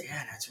stuff too.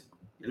 Yeah, that's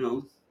I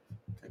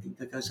think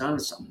that guy's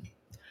onto something.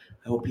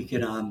 I hope he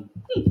can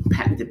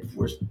patent it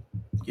before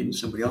getting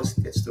somebody else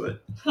that gets to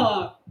it.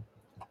 Huh.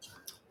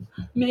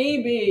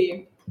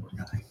 Maybe. Poor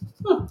guy.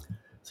 Huh.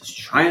 Just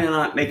trying to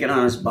not make an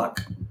honest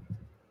buck.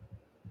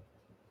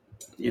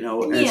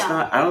 And it's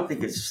not, I don't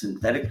think it's a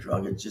synthetic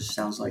drug. It just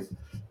sounds like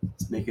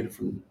it's making it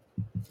from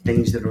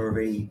things that are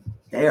already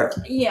there.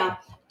 Yeah.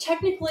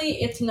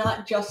 Technically, it's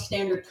not just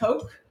standard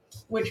Coke,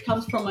 which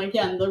comes from,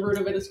 again, the root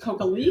of it is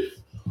coca leaf.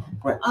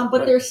 Right.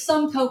 But there's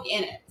some Coke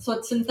in it. So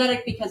it's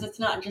synthetic because it's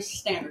not just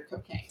standard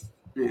cocaine.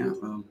 Yeah.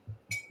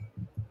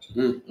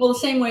 Well, the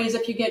same way as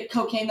if you get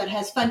cocaine that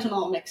has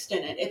fentanyl mixed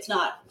in it, it's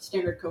not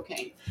standard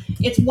cocaine.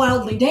 It's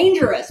wildly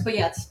dangerous, but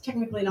yeah, it's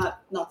technically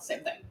not the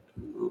same thing.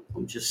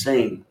 I'm just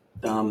saying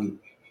that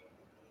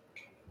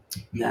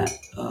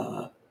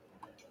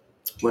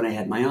when I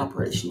had my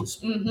operations,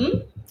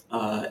 when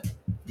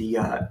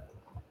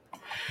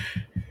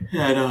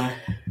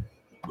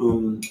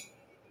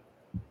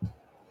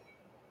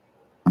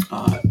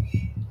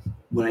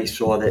I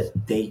saw that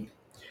they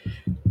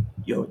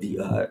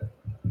the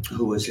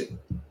who was it?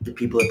 The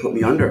people that put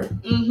me under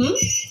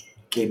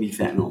gave me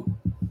fentanyl.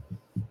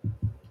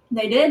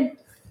 They did.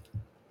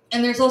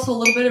 And there's also a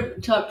little bit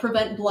of, to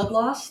prevent blood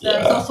loss,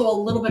 there's also a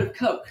little bit of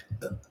coke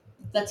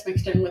that's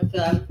mixed in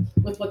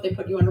with what they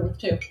put you under with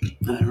too.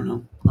 I don't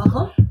know.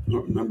 I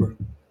don't remember.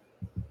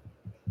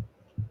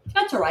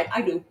 That's all right.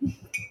 I do.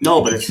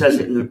 No, but it says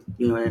it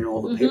in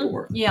all the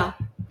paperwork. Yeah.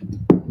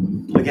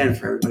 Again,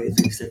 for everybody who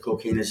thinks that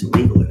cocaine isn't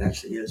legal, it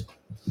actually is.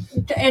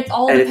 It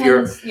all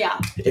depends.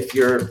 If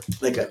you're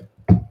like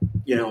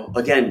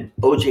again,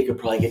 OJ could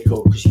probably get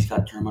coke because he's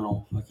got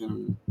terminal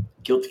fucking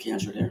guilt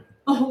cancer there.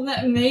 Oh,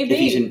 that maybe. If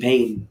he's in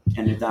pain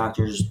and he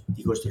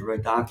goes to the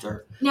right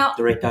doctor. Now,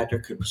 the right doctor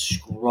could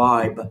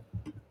prescribe.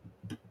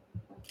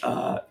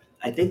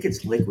 I think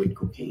it's liquid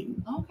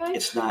cocaine. Okay.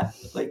 It's not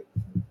like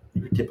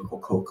your typical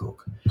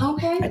coke.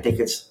 Okay. I think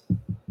it's,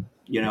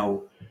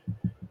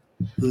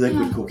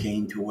 liquid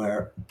cocaine to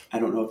where I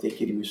don't know if they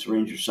give you a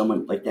syringe or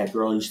someone like that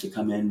girl used to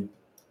come in,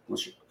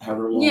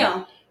 however long.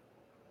 Yeah.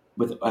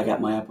 I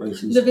got my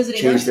operations. The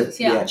visiting nurses,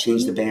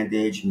 change the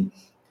bandage, and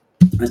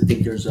I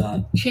think there's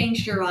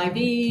changed your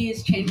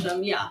IVs, changed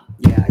them, yeah.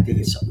 Yeah, I think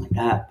it's something like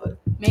that, but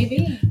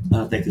maybe. I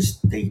don't think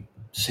they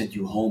sent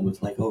you home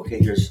with like, okay,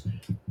 here's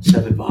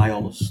 7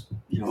 vials,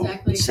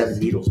 exactly. 7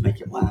 needles make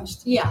it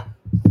last. Yeah.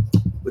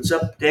 What's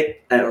up,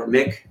 Dick or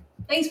Mick?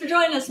 Thanks for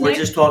joining us, We're Mick.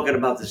 just talking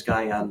about this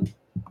guy,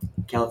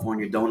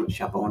 California donut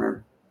shop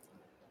owner.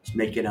 He's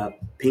making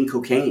pink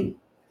cocaine.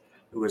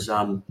 It was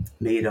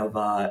made of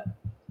what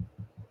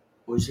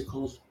was it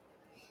called?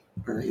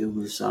 Or it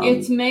was.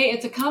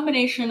 It's a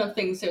combination of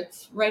things.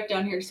 It's right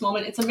down here. Just a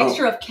moment. It's a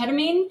mixture of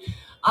ketamine,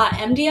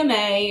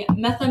 MDMA,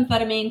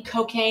 methamphetamine,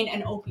 cocaine,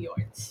 and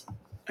opioids.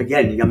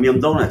 Again, yum yum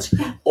donuts.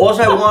 All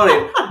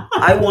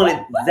I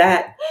wanted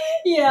that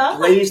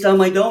glazed on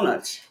my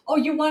donuts. Oh,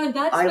 you wanted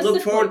that? I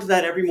look forward to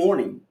that every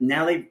morning.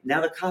 Now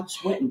the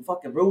cops went and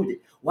fucking ruined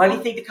it. Why do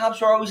you think the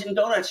cops are always in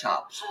donut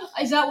shops?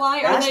 Is that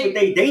why? That's what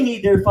they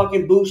need their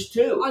fucking boost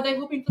too. Are they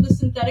hoping for the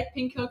synthetic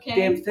pink cocaine?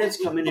 Damn feds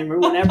come in and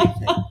ruin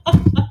everything.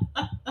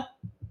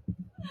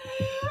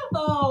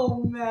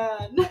 Oh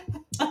man.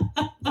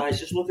 Guys,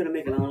 just looking to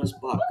make an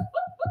honest buck.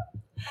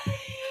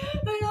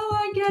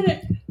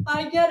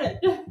 I get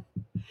it.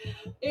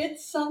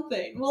 It's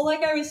something. Well,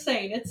 like I was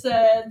saying, it's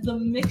the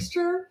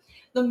mixture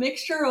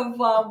of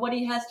what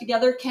he has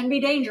together can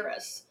be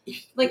dangerous.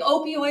 Like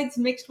opioids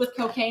mixed with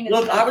cocaine.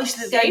 Look,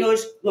 obviously the guy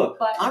knows.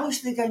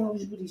 Obviously the guy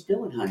knows what he's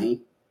doing,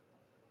 honey.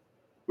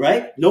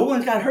 Right? No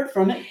one got hurt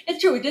from it.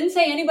 It's true. It didn't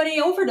say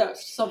anybody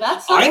overdosed, so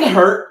that's something. I'm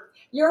hurt.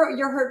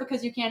 You're hurt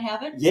because you can't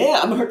have it?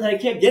 Yeah, I'm hurt that I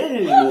can't get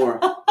it anymore.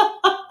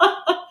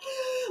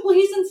 Well,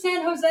 he's in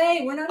San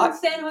Jose. We're not in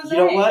San Jose. You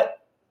know what?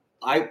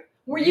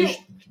 Were you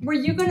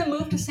going to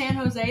move to San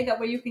Jose? That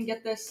way you can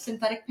get this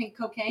synthetic pink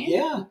cocaine?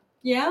 Yeah.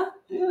 Yeah?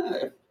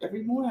 Yeah.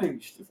 Every morning I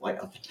used to fly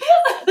out.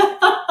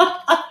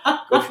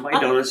 Go for my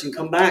donuts and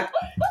come back.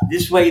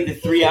 This way the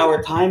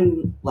 3-hour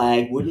time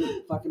lag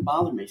wouldn't fucking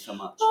bother me so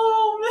much.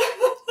 Oh,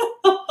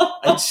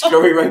 I'd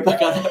scurry right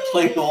back on that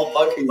plane all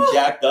fucking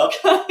jacked up.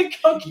 You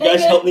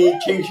guys help me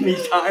change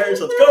these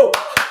tires? Let's go.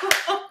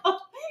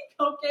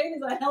 Cocaine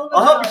is a hell of a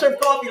I'll help you serve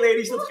coffee,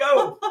 ladies. Let's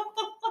go.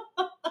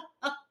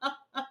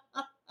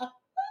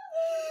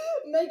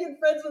 Making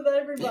friends with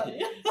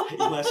everybody. You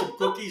want some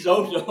cookies?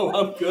 Oh no,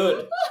 I'm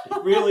good.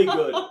 Really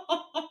good. Funny,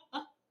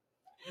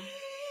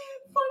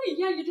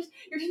 yeah. You're just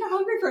not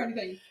hungry for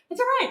anything.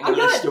 It's all right. I'm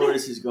good. The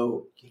stewardesses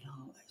go, I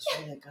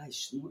saw that guy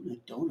snorting a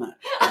donut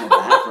in the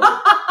bathroom.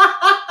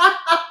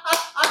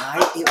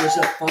 It was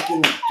a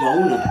fucking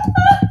donut,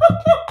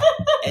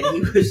 and he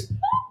was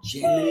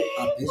jamming it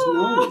up his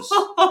nose.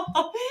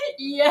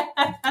 Yes.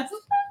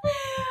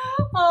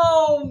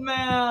 Oh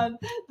man,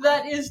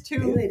 that is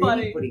too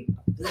funny.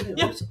 They don't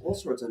have all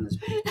sorts on this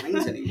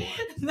planes anymore.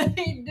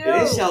 They do.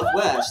 It is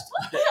Southwest.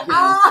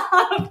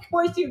 Of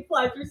course you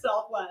fly through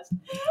Southwest.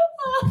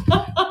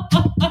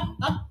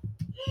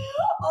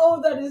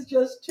 Oh, that is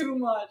just too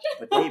much.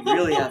 But they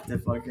really have to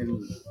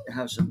fucking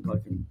have some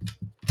fucking,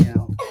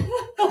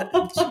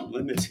 some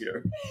limits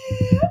here.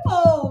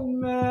 Oh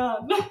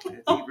man.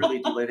 They really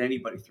do let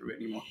anybody through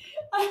anymore.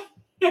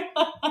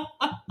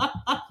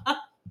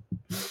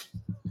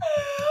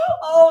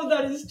 Oh,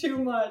 that is too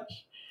much.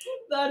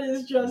 That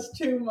is just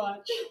too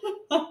much.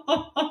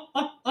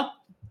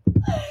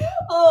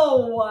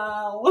 Oh,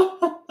 wow.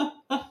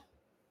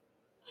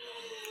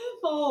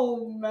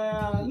 Oh,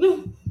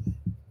 man.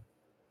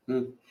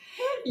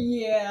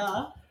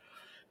 Yeah.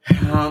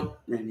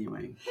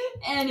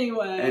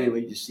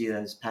 Anyway, you see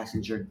that his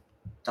passenger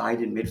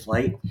died in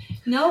mid-flight?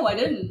 No, I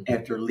didn't.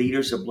 After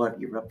liters of blood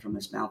erupt from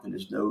his mouth and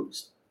his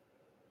nose.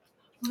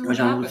 He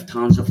was on a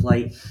Lufthansa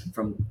flight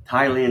from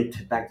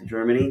Thailand back to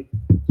Germany,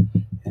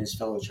 and his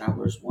fellow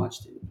travelers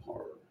watched in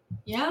horror.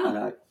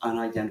 Yeah. An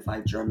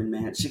unidentified German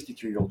man,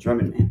 63-year-old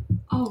German man.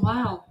 Oh,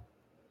 wow.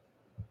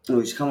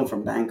 He's coming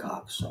from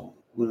Bangkok, so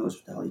who knows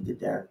what the hell he did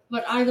there.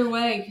 But either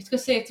way, he's going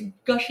to say it's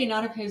gushing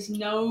out of his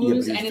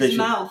nose and his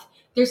mouth.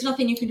 There's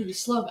nothing you can do to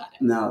slow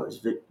that. No, he was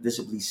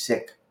visibly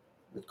sick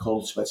with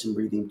cold sweats and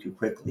breathing too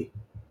quickly.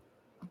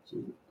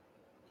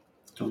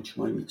 Don't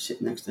you want to be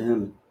sitting next to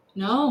him?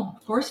 No,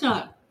 of course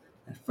not.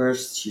 At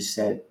first, she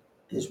said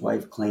his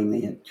wife claimed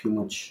they had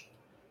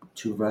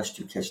too rushed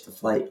to catch the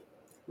flight,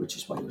 which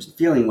is why he wasn't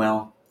feeling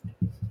well.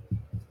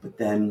 But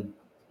then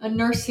a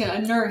nurse,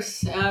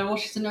 well,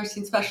 she's a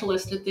nursing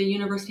specialist at the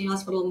University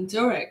Hospital in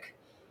Zurich,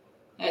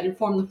 had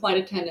informed the flight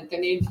attendant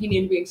that he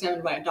needed to be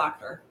examined by a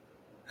doctor.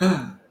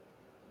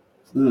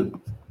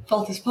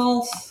 Felt his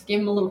pulse, gave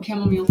him a little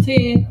chamomile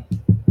tea,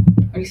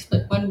 already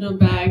split one into a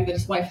bag that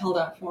his wife held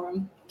out for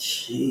him.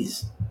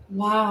 Jeez.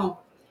 Wow.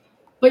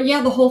 But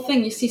yeah, the whole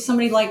thing, you see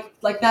somebody like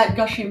that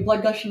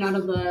blood gushing out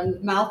of the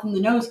mouth and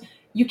the nose,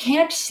 you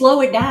can't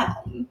slow it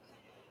down.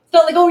 It's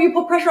not like, oh, you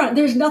put pressure on it.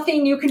 There's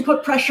nothing you can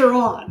put pressure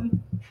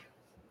on.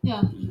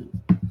 Yeah.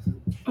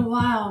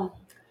 Wow.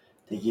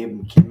 They gave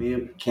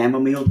him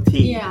chamomile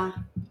tea. Yeah.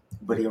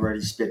 But he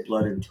already spit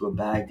blood into a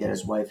bag that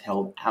his wife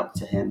held out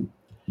to him.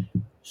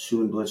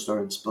 Soon blood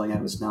started spilling out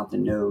of his mouth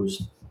and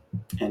nose,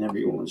 and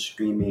everyone was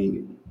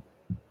screaming.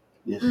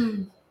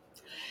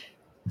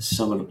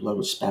 Some of the blood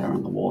was spattered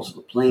on the walls of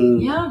the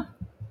plane. Yeah.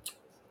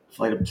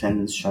 Flight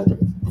attendants tried to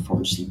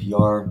perform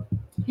CPR.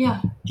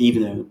 Yeah.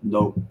 Even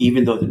though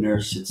the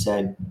nurse had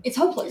said it's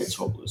hopeless. It's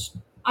hopeless.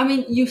 I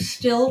mean, you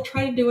still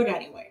try to do it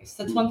anyways.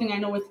 That's one thing I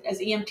know as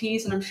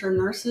EMTs, and I'm sure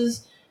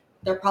nurses,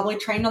 they're probably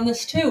trained on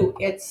this too.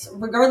 It's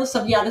regardless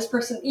of this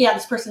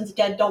person's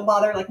dead, don't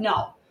bother. Like,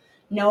 no,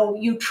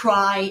 you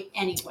try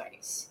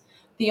anyways.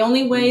 The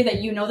only way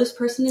that you know this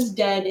person is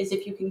dead is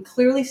if you can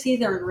clearly see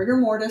they're in rigor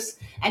mortis,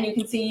 and you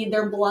can see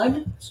their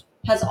blood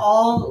has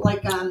all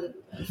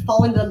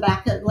fallen to the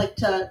back, to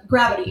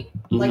gravity,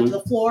 to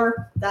the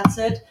floor. That's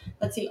it.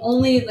 That's the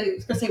only, I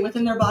was gonna say,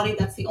 within their body.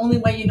 That's the only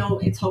way you know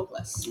it's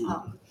hopeless.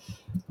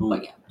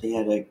 But yeah, they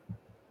had they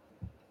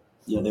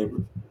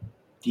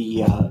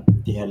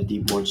had a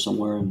deboard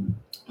somewhere and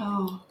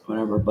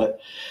whatever. But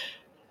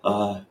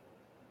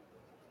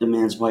the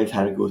man's wife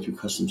had to go through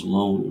customs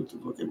alone with the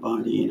broken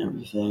body and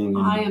everything. And,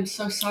 I am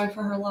so sorry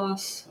for her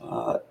loss.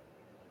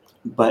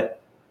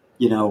 But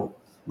what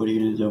are you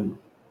gonna do?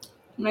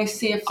 And I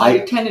see a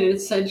flight attendant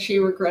had said she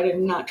regretted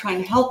not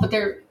trying to help, but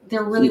there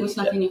really was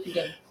nothing you could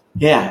do.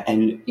 Yeah,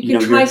 and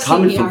you're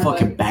coming from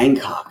fucking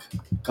Bangkok.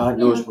 God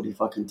knows what he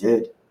fucking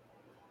did.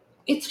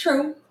 It's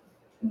true.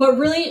 But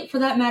really, for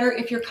that matter,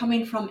 if you're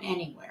coming from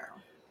anywhere.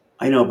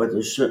 I know, but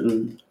there's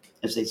certain,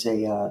 as they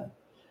say,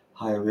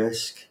 higher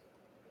risk.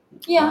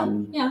 Yeah,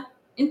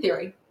 in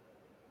theory.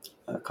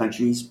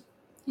 Countries.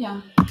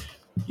 Yeah.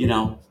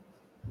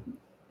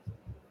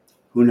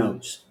 Who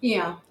knows?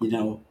 Yeah.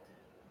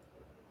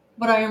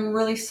 But I am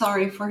really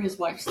sorry for his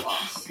wife's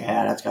loss.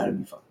 Yeah, that's got to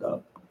be fucked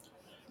up.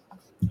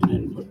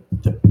 And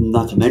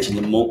not to mention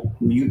the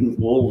mutant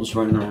wolves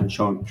running around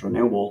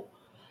Chernobyl.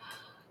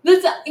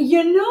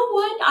 You know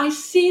what? I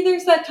see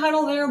there's that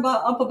title there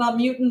about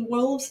mutant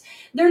wolves.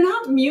 They're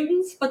not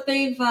mutants, but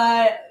they've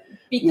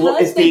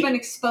been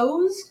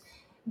exposed.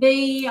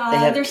 They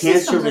have their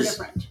systems are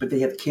different. But they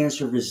have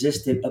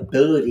cancer-resistant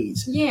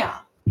abilities.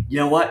 Yeah. You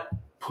know what?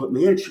 Put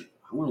me in.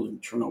 I want to live in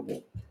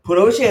Chernobyl. Put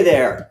OJ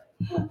there.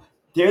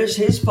 There's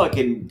his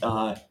fucking.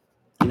 Now,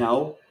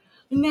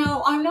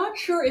 I'm not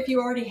sure if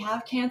you already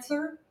have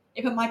cancer,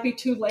 if it might be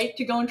too late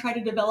to go and try to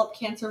develop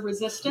cancer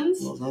resistance.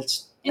 Well,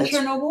 that's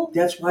Chernobyl.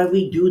 That's why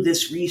we do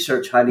this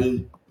research,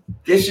 honey.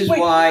 This is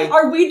why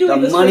are we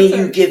doing the this money research?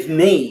 you give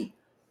me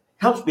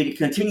helps me to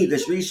continue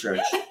this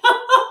research.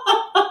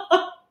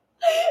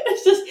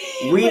 It's just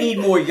we need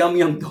more yum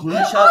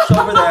donut shops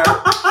over there.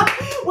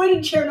 Wait,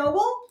 in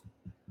Chernobyl?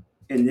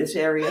 In this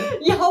area?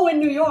 In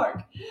New York.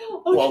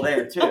 Okay. Well,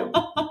 there too.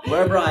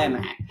 Wherever I am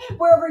at.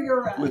 Wherever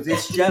you're at. With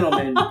this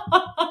gentleman,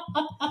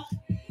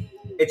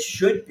 it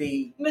should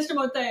be... Mr.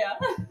 Montea.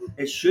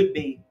 It should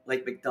be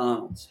like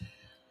McDonald's.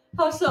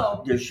 How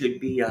so? There should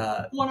be...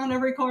 one on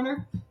every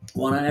corner?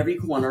 One on every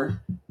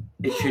corner.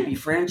 It should be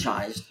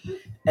franchised.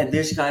 And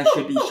this guy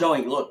should be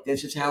showing, look,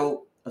 this is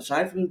how,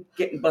 aside from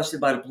getting busted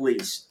by the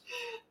police,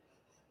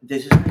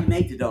 this is how you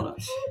make the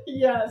donuts.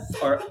 Yes.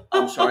 Or,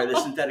 I'm sorry,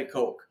 the synthetic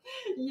Coke.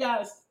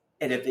 Yes.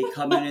 And if they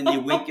come in and they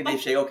wink and they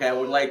say, okay, I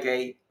would like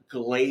a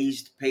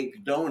glazed pink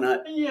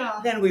donut,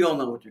 then we all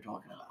know what they're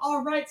talking about.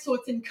 All right, so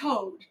it's in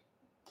code.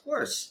 Of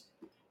course.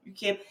 You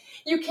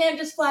can't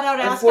just flat out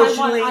ask,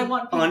 I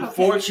want pink.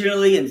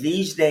 Unfortunately, in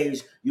these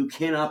days, you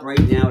can't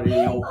operate now in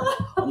the open.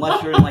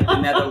 Unless you're in like the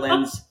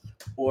Netherlands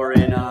or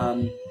in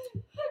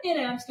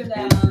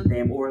Amsterdam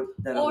or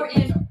in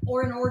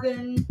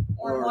Oregon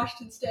or in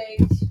Washington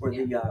State or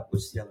the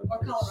what's the other or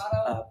place?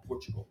 Colorado.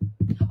 Portugal.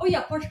 Oh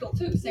yeah, Portugal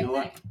too. Same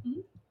thing.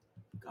 Mm-hmm.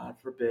 God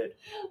forbid.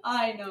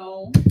 I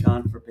know.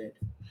 God forbid.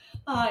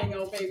 I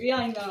know, baby.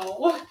 I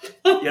know.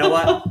 You know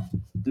what?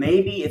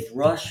 Maybe if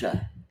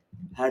Russia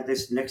had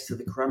this next to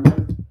the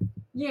Kremlin,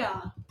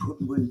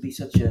 Putin wouldn't be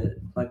such a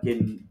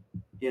fucking,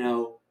 he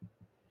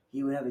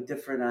would have a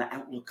different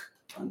outlook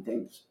on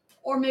things.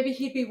 Or maybe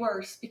he'd be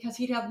worse because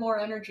he'd have more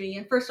energy.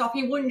 And first off,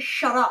 he wouldn't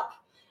shut up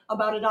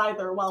about it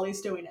either while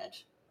he's doing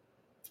it.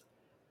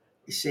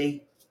 You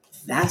see,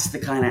 that's the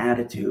kind of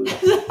attitude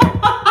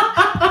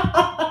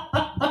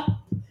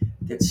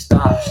that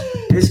stops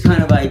this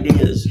kind of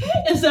ideas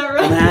Is that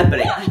right? from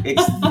happening.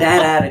 It's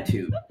that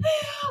attitude.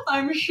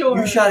 I'm sure.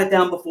 You shot it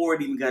down before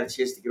it even got a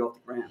chance to get off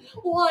the ground.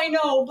 Well, I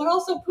know, but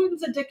also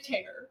Putin's a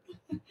dictator.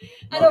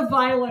 And a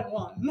violent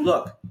one.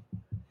 Look,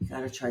 you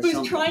gotta try something.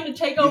 Who's trying to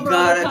take over You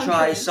other gotta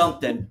try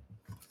something.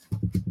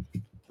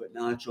 But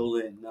not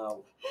Jolene,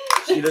 no.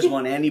 She doesn't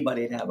want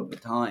anybody to have a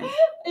good time.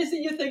 Is it?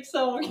 You think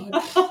so?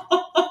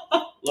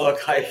 Look,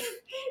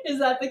 Is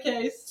that the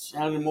case?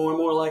 Sounding more and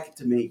more like it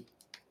to me.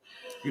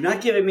 You're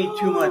not giving me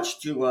too much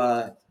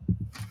to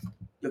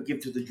give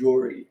to the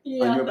jury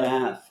on your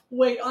behalf.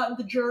 Wait,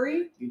 the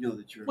jury? You know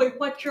the jury. Wait,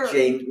 what jury?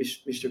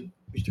 James, Mr.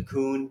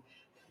 Kuhn,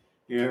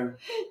 here.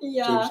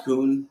 Yeah. James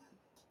Kuhn,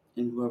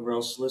 and whoever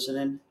else is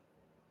listening.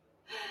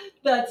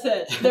 That's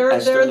it. They're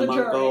the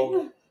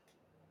jury.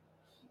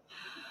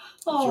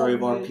 Jury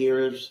of our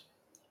peers,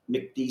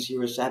 Mick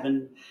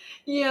D07.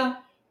 Yeah.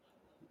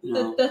 You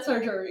know, that's our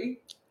jury.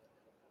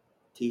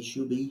 T.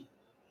 Shuby.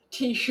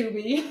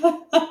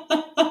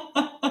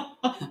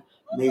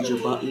 Major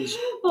Buttons.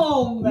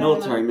 Oh, man.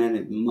 Military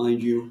men,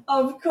 mind you.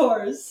 Of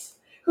course.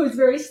 Who's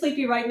very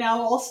sleepy right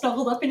now, all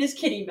snuggled up in his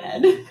kitty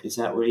bed. Is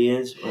that what he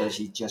is? Or is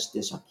he just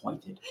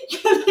disappointed?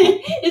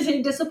 Is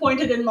he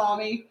disappointed in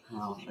mommy?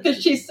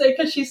 Because she's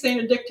saying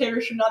a dictator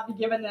should not be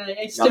given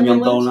a stimulant. Yum Yum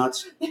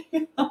Donuts.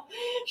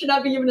 Should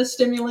not be given a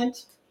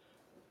stimulant.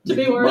 To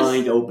be worse.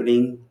 Mind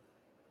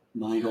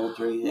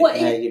altering. Well,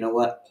 hey, you know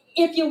what?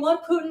 If you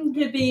want Putin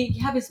to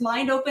have his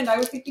mind opened, I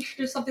would think you should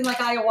do something like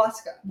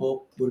ayahuasca.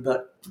 Well, what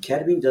about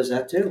ketamine? Does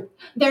that too?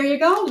 There you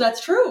go.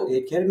 That's true. They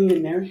had ketamine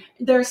in there.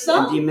 There's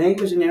some. MDMA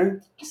was in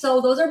there.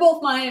 So those are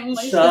both my.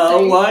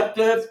 So what?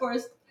 As far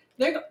as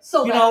there you go.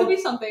 So that could be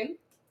something.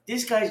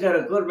 This guy's got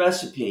a good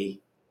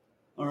recipe.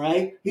 All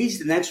right, he's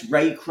the next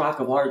Ray Kroc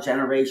of our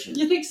generation.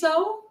 You think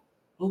so?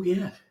 Oh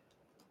yeah.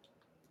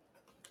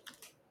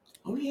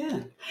 Oh yeah.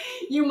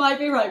 You might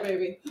be right,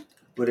 baby.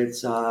 But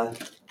it's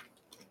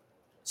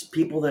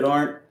people that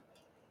aren't,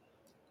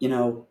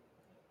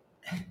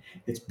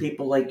 it's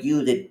people like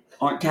you that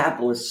aren't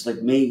capitalists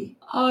like me.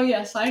 Oh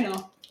yes, I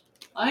know.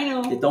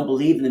 That don't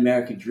believe in the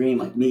American dream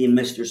like me and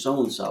Mr.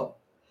 So-and-so.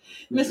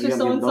 Mr.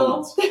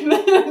 So-and-so?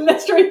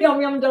 Mr. Yum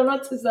Yum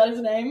Donuts, is that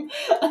his name?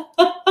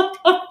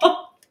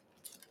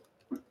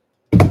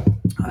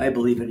 I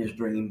believe in his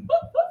dream.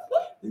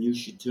 And you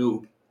should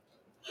too.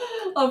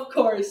 Of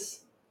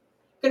course.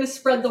 Gonna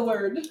spread the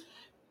word.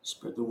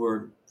 Spread the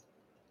word.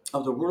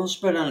 Oh, the word will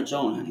spread on its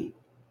own, honey.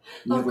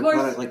 Never of course.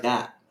 Product like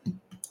that.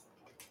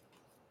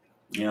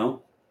 You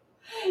know?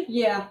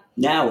 Yeah.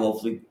 Now,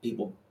 hopefully,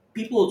 people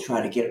will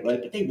try to get it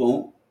right, but they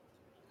won't.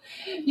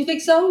 You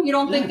think so? You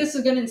don't think this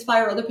is going to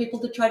inspire other people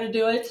to try to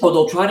do it? Oh,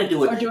 they'll try to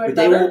do it, or do it but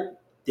better?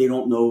 They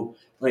don't know,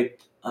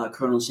 like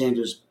Colonel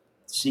Sanders'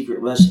 secret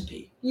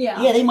recipe. Yeah.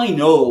 Yeah, they might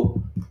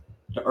know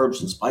the herbs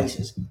and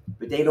spices,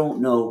 but they don't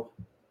know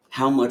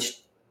how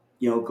much,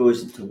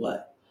 goes into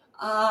what.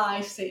 Ah, I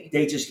see.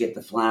 They just get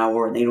the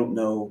flour, and they don't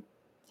know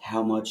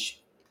how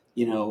much,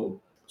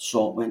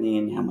 salt went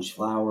in, how much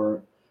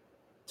flour,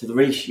 to the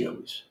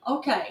ratios.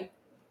 Okay.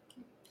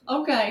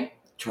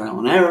 Trial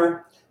and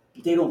error.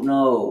 But they don't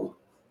know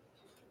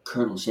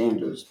Colonel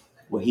Sanders,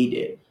 what he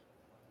did.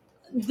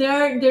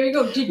 There you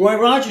go. Roy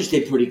Rogers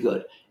did pretty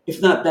good,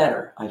 if not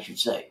better, I should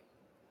say.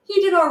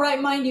 He did all right,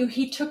 mind you.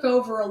 He took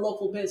over a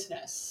local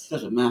business.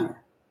 Doesn't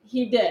matter.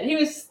 He did. He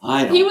was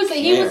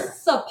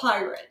a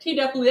pirate. He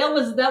definitely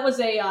that was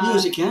a. He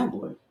was a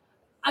cowboy.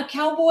 A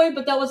cowboy,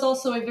 but that was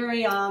also a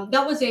very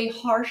that was a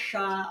harsh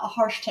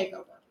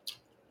takeover.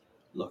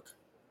 Look.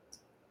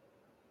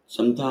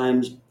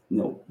 Sometimes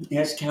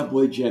ask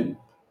Cowboy Jim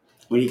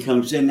when he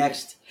comes in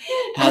next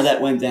how that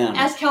went down.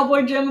 Ask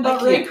Cowboy Jim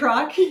about Ray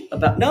Kroc.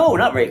 No,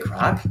 not Ray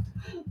Kroc.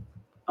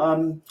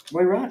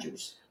 Roy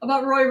Rogers.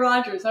 About Roy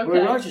Rogers. Okay.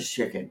 Roy Rogers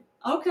chicken.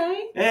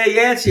 Okay. Hey,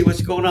 Yancey,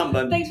 what's going on,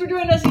 bud? Thanks for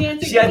joining us,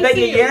 Yancey. See, I bet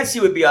Yancey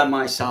would be on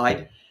my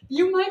side.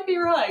 You might be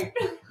right.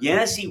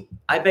 Yancey,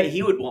 I bet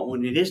he would want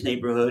one in his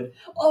neighborhood.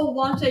 Oh,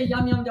 want a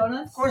Yum Yum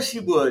Donuts? Of course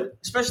he would,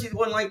 especially the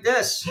one like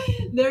this.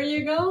 There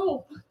you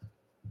go.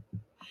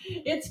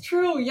 It's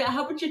true. Yeah,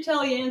 how about you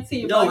tell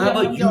Yancey? No, how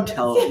about you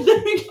tell him?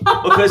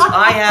 Because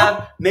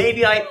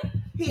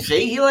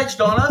he likes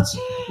donuts.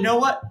 You know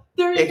what?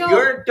 There you go. If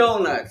you're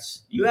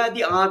donuts, you had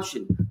the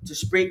option to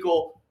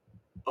sprinkle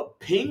a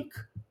pink,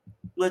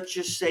 let's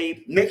just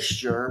say,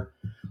 mixture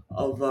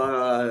of,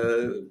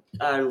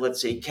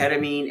 let's say,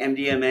 ketamine,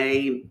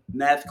 MDMA,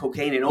 meth,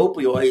 cocaine, and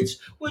opioids.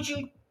 Would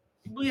you,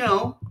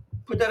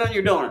 put that on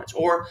your donuts?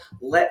 Or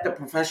let the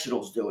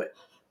professionals do it?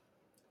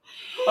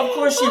 Of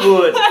course he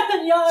would.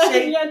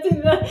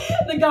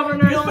 The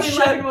governor.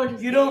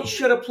 You don't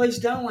shut a place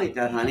down like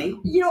that, honey.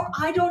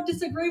 I don't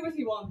disagree with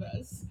you on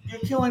this. You're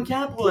killing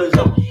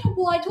capitalism.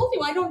 Well, I told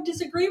you I don't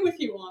disagree with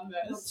you on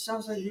this. It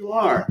sounds like you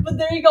are. But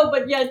there you go.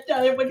 But yet,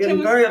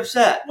 very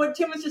upset. What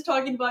Tim was just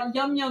talking about,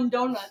 Yum Yum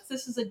Donuts.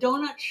 This is a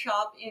donut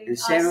shop in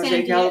San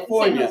Jose,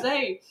 California. San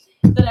Jose.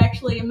 That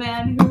actually a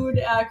man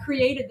who'd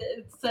created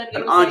it said it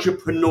an was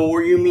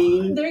entrepreneur, you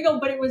mean? There you go.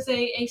 But it was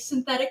a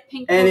synthetic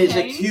pink and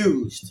cocaine. is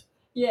accused.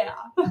 Yeah.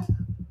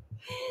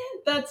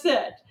 That's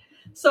it.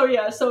 So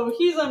yeah, so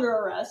he's under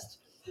arrest.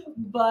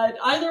 But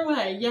either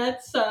way, yeah,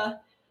 it's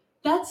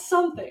that's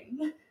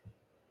something.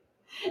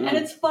 And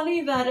it's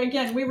funny that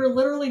again, we were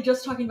literally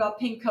just talking about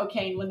pink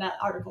cocaine when that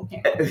article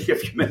came out. A few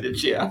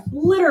minutes, yeah.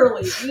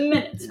 Literally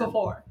minutes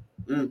before.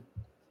 Mm.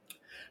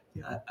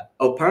 Yeah.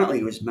 Oh, apparently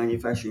it was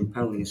manufacturing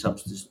apparently a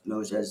substance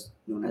known as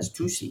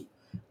 2C.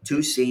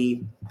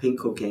 2C pink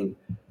cocaine,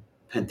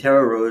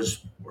 Pantera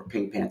Rose or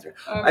Pink Panther.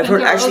 I've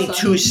heard actually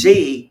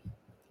 2C.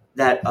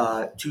 That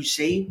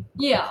 2C.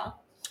 Yeah.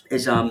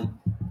 Is And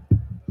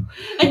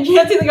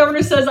Nancy the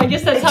governor says, I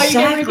guess that's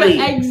exactly. how you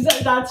get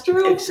revenge. That's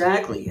true.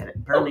 Exactly. And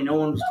apparently no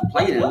one was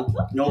complaining.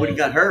 Nobody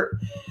got hurt.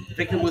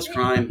 The victimless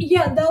crime.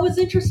 Yeah, that was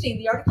interesting.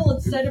 The article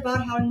had said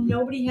about how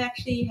nobody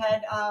actually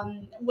had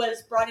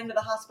was brought into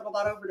the hospital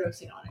about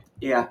overdosing on it.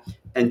 Yeah,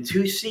 and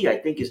 2C I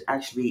think is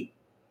actually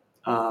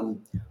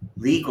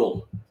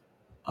legal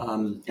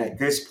at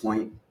this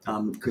point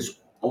because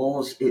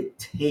all it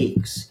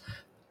takes,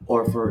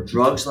 or for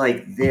drugs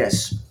like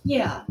this,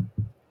 yeah,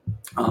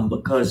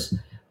 because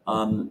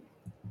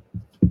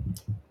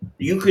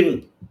you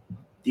can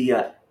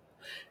the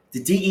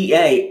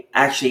DEA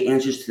actually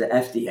answers to the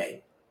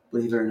FDA,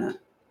 believe it or not.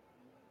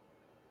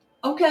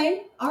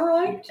 Okay, all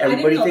right.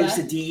 Everybody thinks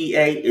the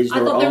DEA is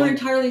their own. I thought they were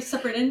entirely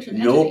separate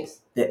entities. Nope.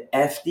 The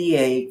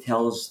FDA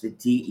tells the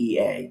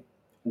DEA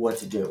what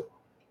to do.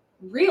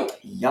 Really?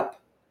 Yep.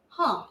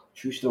 Huh.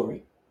 True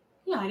story.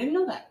 Yeah, I didn't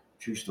know that.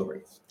 True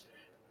story.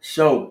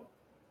 So,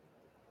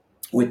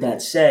 with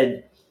that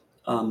said,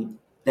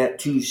 that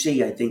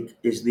 2C I think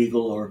is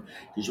legal, or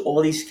there's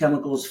all these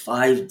chemicals,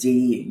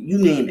 5D, you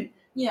name it.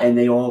 Yeah. And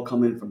they all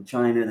come in from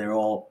China. They're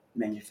all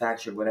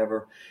manufactured,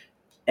 whatever.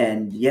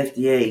 And the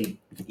FDA,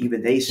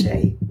 even they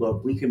say,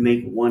 look, we can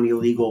make one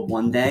illegal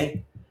one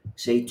day.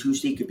 Say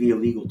 2C could be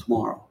illegal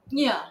tomorrow.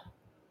 Yeah.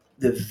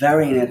 The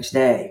very next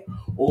day,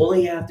 all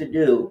they have to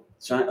do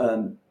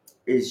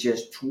is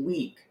just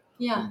tweak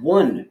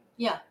one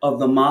of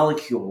the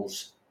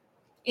molecules.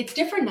 It's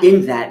different now.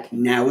 In that,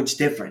 now it's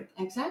different.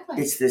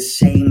 Exactly. It's the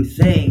same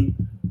thing,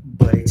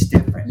 but it's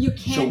different. You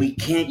can't. So we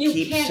can't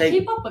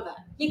keep up with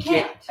that. You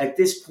can't. At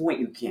this point,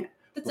 you can't.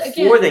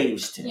 Before they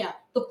used to. Yeah.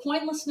 The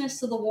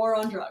pointlessness of the war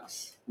on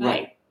drugs.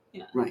 Right.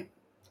 Yeah. Right.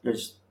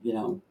 There's,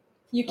 You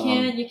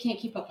can't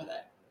keep up with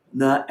it.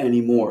 Not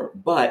anymore.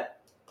 But,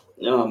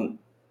 there's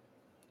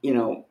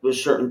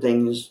certain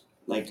things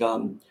like,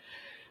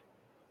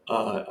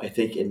 I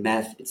think in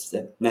meth, it's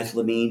the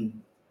methylamine.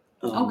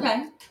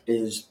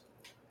 Is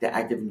the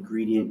active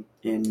ingredient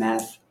in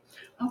meth.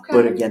 Okay.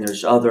 But again,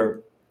 there's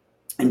other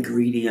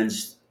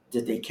ingredients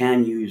that they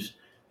can use.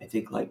 I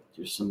think like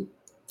there's some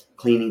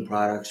cleaning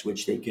products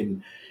which they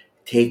can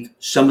take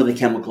some of the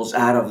chemicals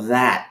out of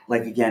that.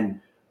 Like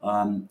again,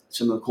 some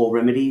of the cold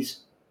remedies.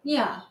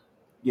 Yeah.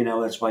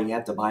 That's why you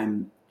have to buy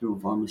them through a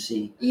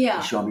pharmacy. Yeah.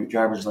 To show them your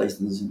driver's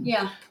license. And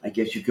yeah. I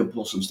guess you can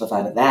pull some stuff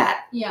out of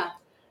that. Yeah.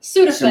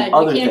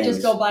 Sudafed, you can't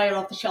just go buy it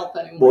off the shelf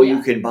anymore. Well,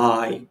 you can't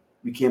buy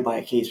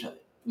a case of it.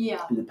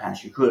 Yeah. In the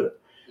past, you could have.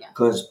 Yeah.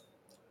 Because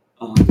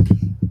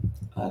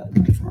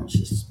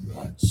pharmacists,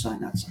 not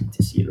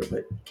scientists either,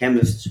 but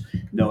chemists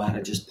know how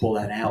to just pull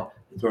that out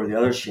and throw the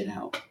other shit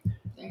out.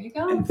 There you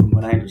go. And from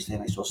what I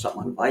understand, I saw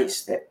something on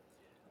Vice that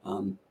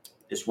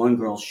this one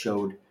girl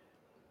showed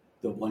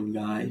the one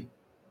guy,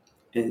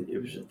 and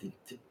it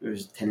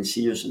was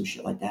Tennessee or some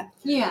shit like that.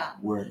 Yeah.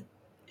 Where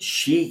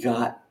she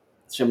got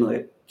some of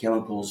the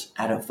chemicals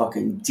out of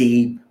fucking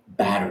D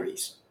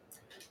batteries.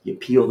 You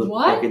peel the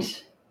fucking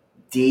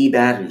D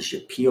batteries.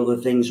 You peel the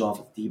things off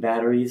of D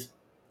batteries.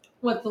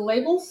 What, the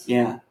labels?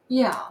 Yeah.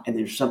 Yeah. And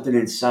there's something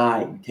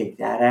inside. You take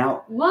that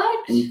out.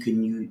 What?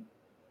 And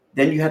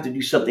then you have to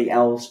do something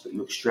else, but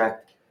you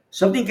extract.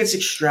 Something gets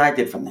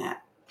extracted from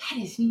that. That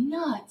is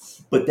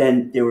nuts. But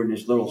then they were in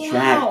this little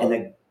track, and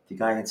the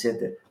guy had said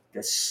that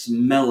the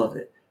smell of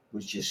it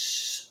was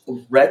just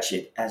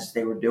wretched as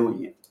they were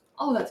doing it.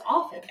 Oh, that's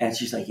awful. And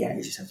she's like, yeah,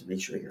 you just have to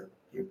make sure you're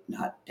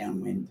not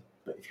downwind.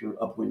 But if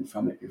you're upwind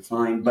from it, you're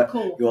fine. But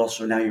you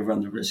also now you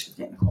run the risk of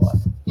getting caught.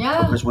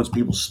 Yeah. Because once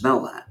people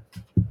smell that.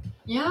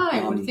 Yeah,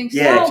 I would think so.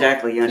 Yeah,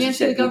 exactly. Yeah,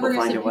 Nancy the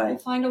governor said people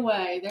find a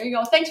way. There you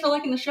go. Thanks for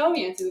liking the show,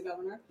 Nancy the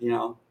governor.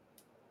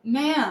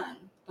 Man,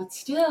 but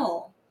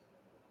still.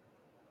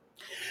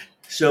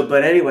 So,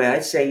 but anyway,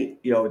 I'd say,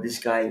 this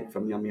guy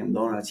from Yum Yum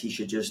Donuts, he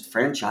should just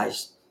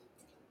franchise.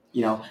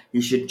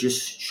 He should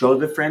just show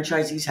the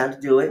franchisees how to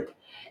do it.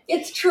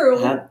 It's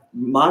true.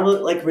 Model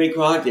it like Ray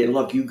Kroc did.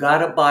 Look, you got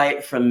to buy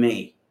it from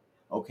me.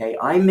 Okay?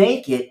 I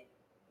make it.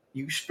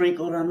 You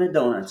sprinkle it on the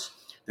donuts.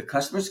 The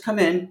customers come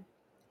in.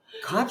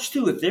 Cops,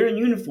 too, if they're in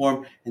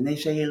uniform, and they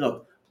say, hey,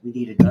 look, we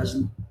need a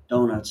dozen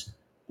donuts.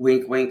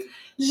 Wink, wink.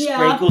 Yeah.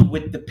 Sprinkled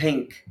with the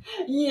pink.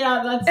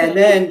 Yeah, that's it. And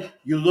then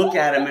you look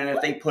at them, and if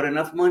they put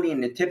enough money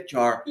in the tip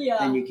jar,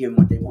 then you give them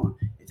what they want.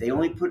 If they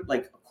only put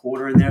like a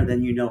quarter in there,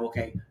 then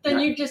okay. Then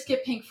you just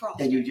get pink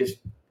frosting. Then you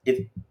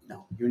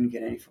wouldn't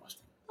get any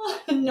frosting.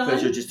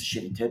 Because you're just a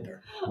shitty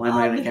tipper. Why am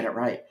I going to get it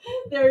right?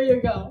 There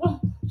you go.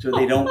 So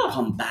they don't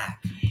come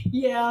back.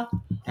 Yeah.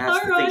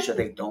 That's the thing, so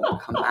they don't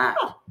come back.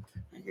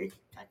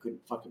 I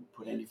couldn't fucking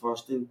put any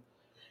frosting?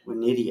 What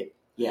an idiot.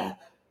 Yeah.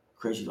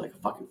 Crazy like a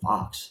fucking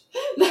fox.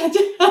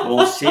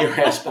 Won't see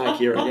her ass back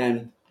here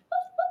again.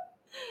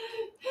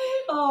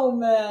 Oh,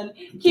 man.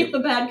 Keep the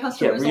bad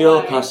customers Get real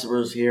away.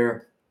 customers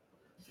here.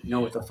 Know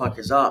what the fuck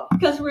is up.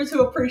 Customers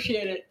who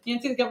appreciate it.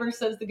 Nancy, the governor,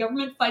 says the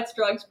government fights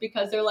drugs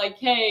because they're like,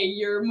 hey,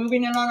 you're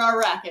moving in on our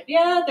racket.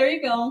 Yeah, there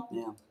you go.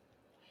 Yeah.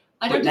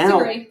 I don't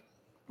disagree.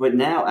 But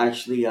now,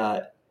 actually,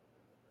 I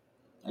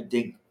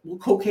think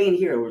cocaine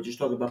here, we were just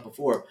talking about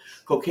before,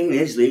 cocaine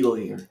is legal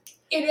here.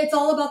 It's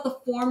all about the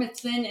form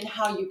it's in and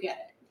how you get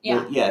it. Yeah,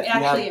 well, yeah, it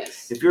actually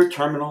is. If you're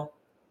terminal,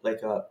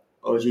 like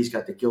OG's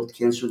got the guilt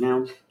cancer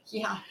now.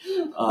 Yeah.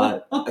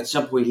 At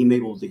some point, he may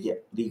be able to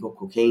get legal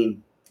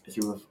cocaine if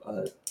you're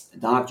a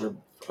doctor,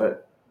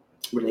 what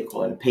do they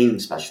call it, a pain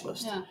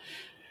specialist,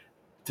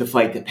 to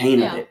fight the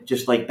pain of it.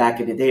 Just like back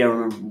in the day, I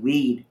remember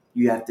weed,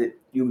 you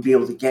would be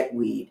able to get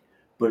weed,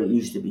 but it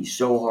used to be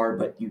so hard,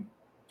 but you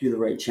through the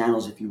right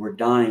channels, if you were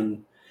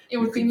dying, it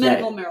would be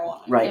medical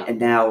marijuana. Right, yeah. And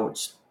now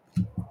it's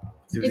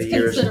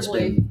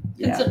considerably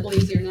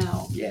easier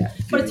now. Yeah.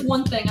 But it's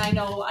one thing I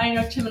know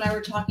Tim and I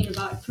were talking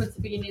about towards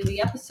the beginning of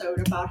the episode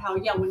about how,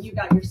 when you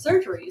got your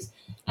surgeries,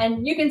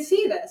 and you can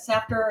see this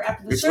after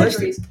the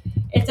surgeries,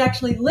 it's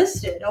actually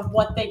listed of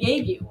what they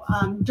gave you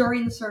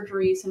during the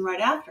surgeries and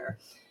right after.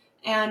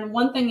 And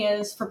one thing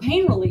is for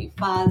pain relief,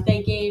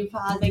 they gave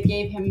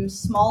him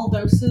small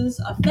doses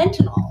of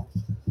fentanyl,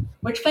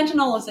 which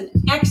fentanyl is an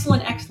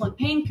excellent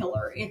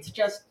painkiller. It's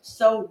just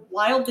so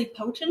wildly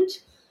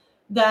potent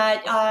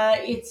that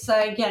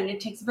it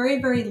takes very,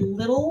 very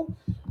little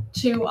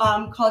to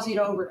cause you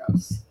to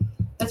overdose.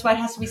 That's why it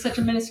has to be such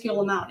a minuscule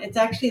amount. It's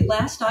actually,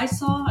 last I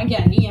saw,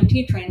 again,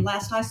 EMT trained,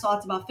 it's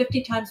about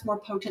 50 times more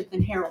potent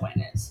than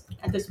heroin is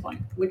at this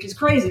point, which is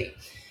crazy.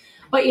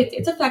 But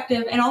it's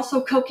effective, and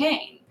also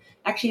cocaine.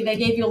 Actually, they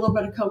gave you a little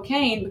bit of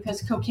cocaine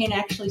because cocaine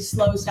actually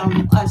slows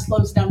down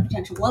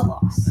potential blood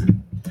loss.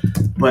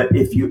 But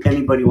if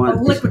anybody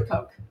wants liquid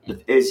coke,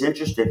 is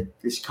interested,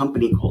 this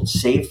company called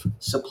Safe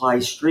Supply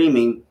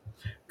Streaming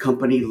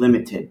Company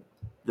Limited.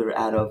 They're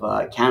out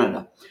of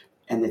Canada,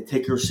 and the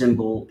ticker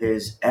symbol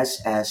is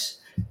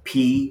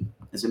SSP,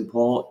 as in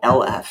Paul,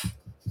 LF.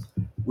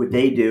 What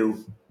they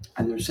do,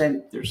 and their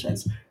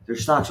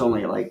stock's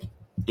only like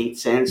 8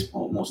 cents,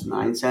 almost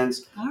 9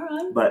 cents. All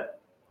right. But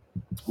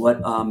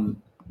what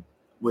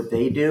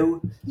they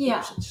do?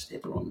 Yeah. I just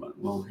hit the wrong button.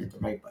 Well, hit the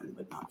right button,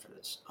 but not for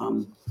this.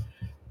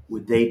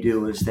 What they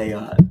do is they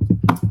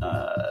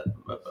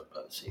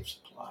Safe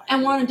Supply.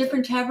 And we're on a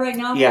different tab right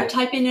now. If you're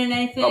typing in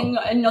anything,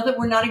 and know that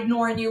we're not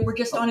ignoring you. We're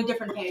just on a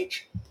different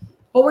page.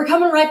 But we're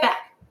coming right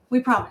back.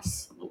 We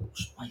promise.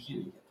 Why can't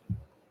you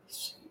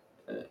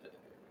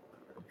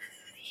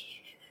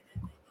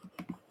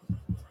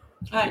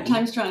All right,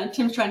 Tim's trying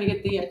to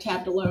get the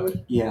tab to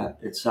load. Yeah,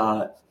 it's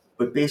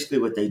but basically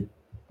what they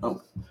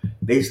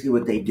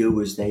do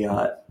is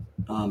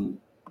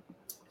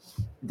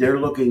they're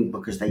looking,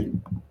 because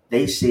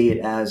they see it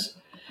as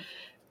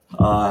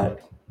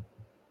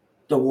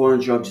the war on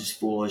drugs is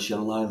foolish, and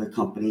a lot of the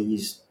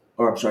companies,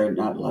 not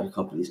a lot of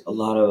companies, a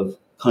lot of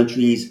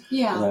countries,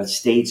 a lot of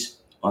states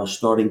are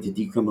starting to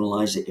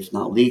decriminalize it, if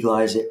not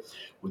legalize it.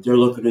 What they're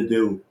looking to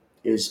do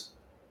is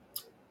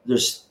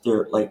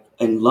they're like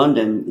in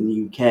London, in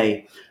the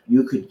UK,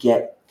 you could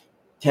get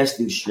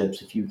testing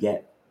strips if you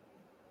get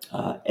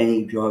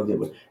any drug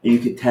and you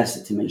could test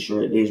it to make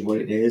sure it is what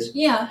it is.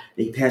 Yeah.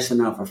 They pass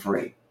them out for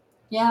free.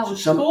 Yeah, so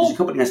some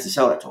company has to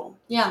sell it to them.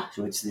 Yeah.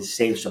 So it's this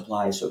Safe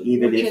Supply. So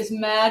which is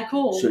mad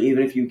cool. So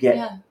even if you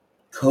get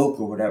Coke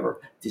or whatever,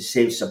 this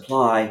Safe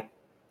Supply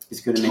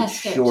is going to make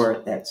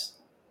sure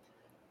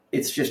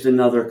it's just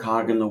another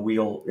cog in the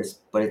wheel.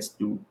 But it's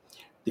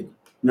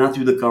not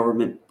through the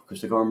government, because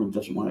the government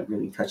doesn't want to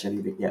really touch any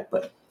of it yet.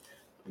 But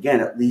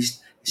again, at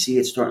least you see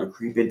it's starting to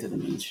creep into the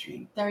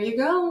mainstream. There you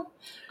go.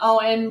 Oh,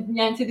 and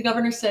Nancy, the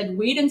governor, said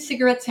weed and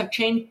cigarettes have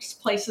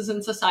changed places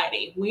in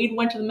society. Weed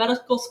went to the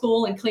medical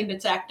school and cleaned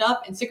its act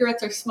up, and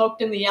cigarettes are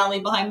smoked in the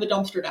alley behind the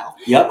dumpster now.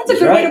 Yep, that's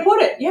a good way to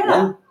put it.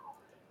 Yeah.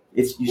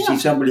 If you see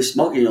somebody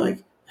smoking, you're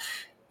like,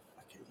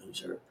 fucking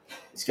loser.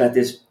 It's got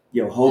this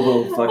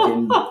hobo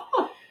fucking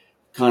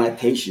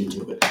connotation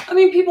to it. I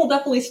mean, people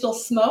definitely still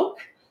smoke.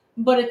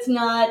 But it's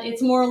not.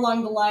 It's more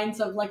along the lines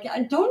of like,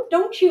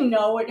 don't you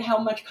know how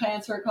much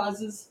cancer it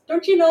causes?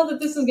 Don't you know that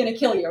this is going to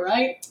kill you,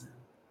 right?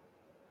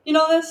 You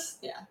know this?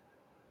 Yeah.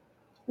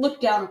 Looked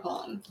down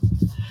upon.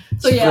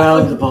 So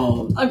frowned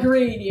upon.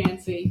 Agreed,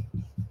 Yancy.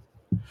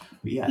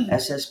 But yeah,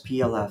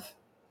 SSPLF.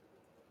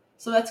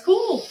 So that's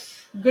cool.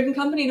 Good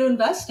company to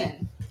invest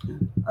in.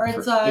 Or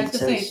it's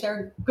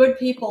they're good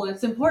people, and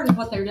it's important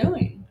what they're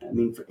doing. I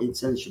mean, for 8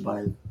 cents, you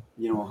buy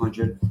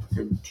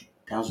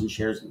 100,000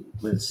 shares and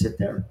let it sit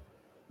there.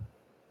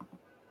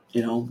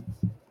 You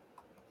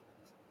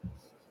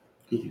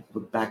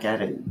look back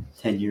at it in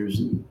 10 years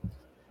and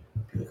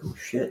be like, oh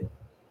shit.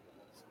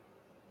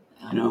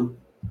 I'm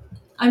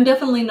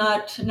definitely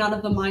not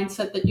of the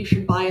mindset that you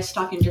should buy a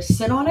stock and just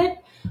sit on it,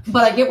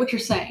 but I get what you're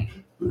saying.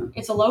 Yeah.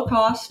 It's a low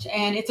cost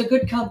and it's a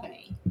good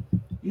company.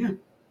 Yeah.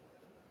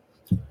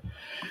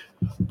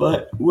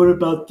 But what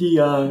about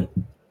the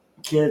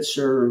kids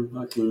or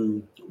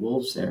fucking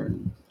wolves there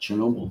in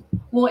Chernobyl?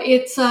 Well,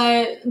 it's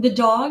the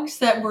dogs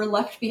that were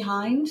left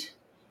behind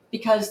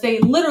because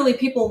families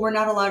were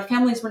not allowed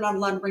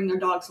to bring their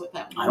dogs with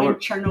them when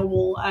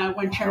Chernobyl. I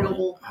would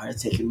have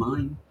taken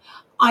mine.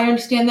 I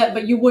understand that,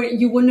 but you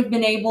wouldn't have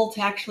been able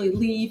to actually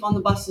leave on the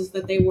buses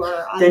that they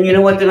were on. Then you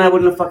know what? Then I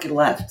wouldn't have fucking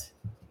left.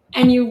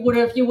 And you would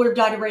have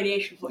died of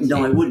radiation poisoning.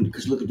 No, I wouldn't,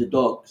 because look at the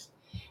dogs.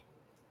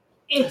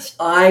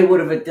 I would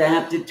have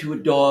adapted to a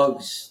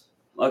dog's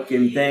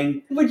fucking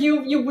thing. Would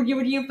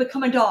you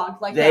become a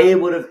dog like that? They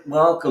would have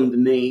welcomed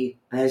me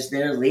as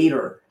their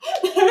leader.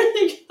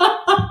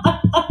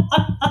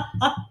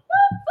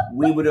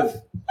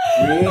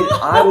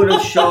 I would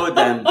have showed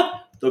them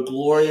the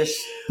glorious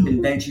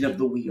invention of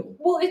the wheel.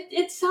 Well,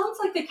 it sounds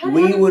like they kind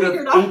of We would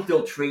have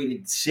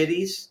infiltrated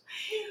cities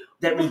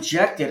that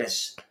rejected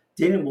us,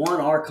 didn't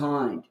want our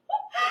kind.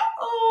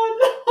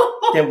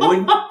 Oh no! They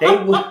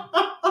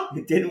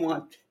didn't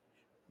want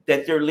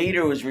that their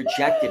leader was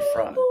rejected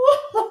from.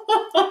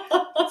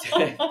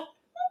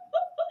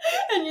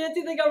 And yet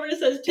the governor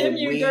says, "Tim,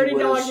 you dirty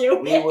dog,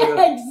 you."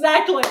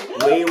 Exactly.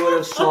 We would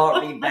have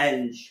sought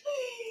revenge.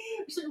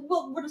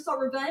 Well, would have sought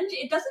revenge?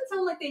 It doesn't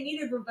sound like they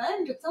needed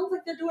revenge. It sounds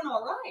like they're doing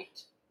all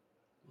right.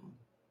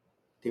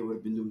 They would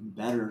have been doing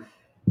better.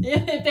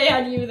 Yeah, if they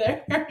had you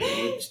there.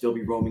 They would still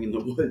be roaming in the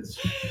woods.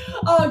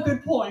 Oh,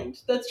 good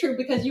point. That's true,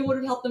 because you would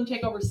have helped them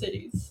take over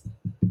cities.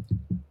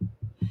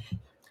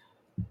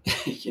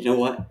 You know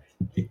what?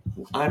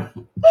 I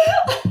don't.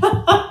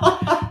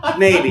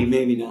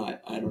 Maybe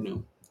not. I don't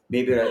know.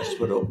 Maybe I just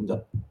would have opened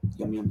up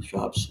yum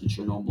shops in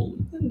Chernobyl.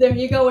 There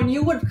you go, and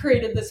you would have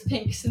created this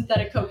pink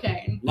synthetic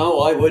cocaine.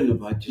 No, I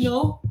wouldn't have.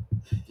 No?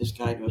 This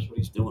guy knows what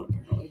he's doing,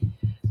 apparently.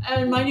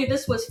 And mind you,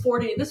 this was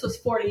 40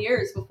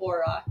 years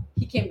before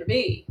he came to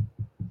be.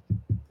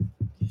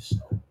 So,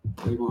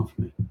 what do you want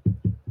from me?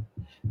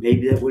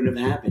 Maybe that wouldn't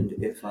have happened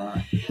if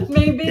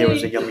maybe there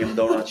was a yum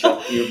donut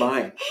shop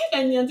nearby.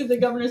 And Yancy, the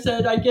governor,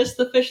 said, I guess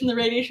the fish in the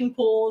radiation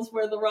pools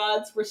where the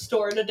rods were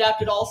stored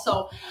adapted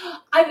also.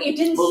 It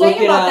didn't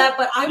say about that,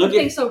 but I would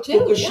think so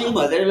too.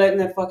 Fukushima, they're letting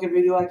that fucking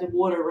radioactive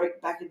water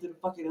right back into the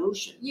fucking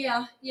ocean.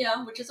 Yeah,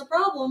 which is a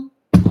problem.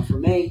 Not for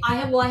me. I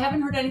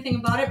haven't heard anything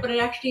about it, but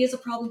it actually is a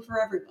problem for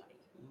everybody.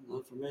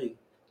 Not for me.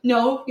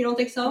 No, you don't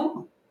think so?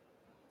 No.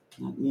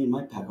 Not me and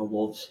my pack of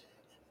wolves.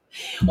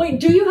 Wait,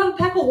 do you have a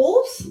pack of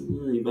wolves?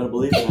 You better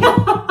believe it. How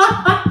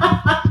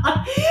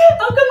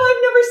come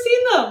I've never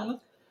seen them?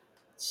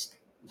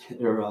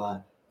 They're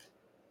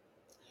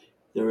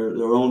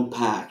their own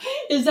pack.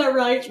 Is that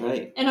right? That's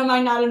right. And am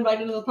I not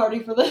invited to the party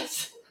for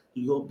this?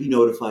 You'll be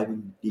notified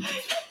when you need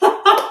to.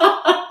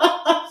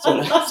 So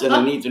on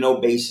a need-to-know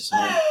basis.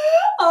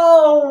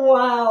 Oh,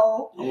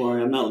 wow. Don't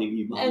worry, I'm not leaving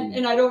you behind.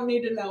 And I don't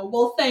need to know.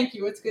 Well, thank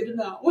you. It's good to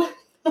know.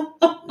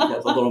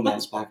 That's a little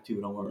man's back too,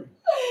 don't worry.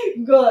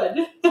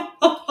 Good.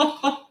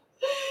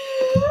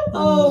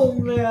 Oh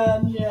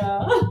man,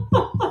 yeah.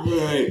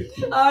 Right.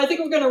 I think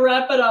we're gonna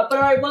wrap it up. But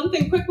all right, one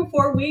thing quick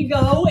before we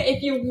go,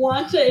 if you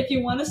want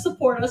to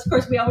support us, of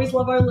course, we always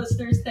love our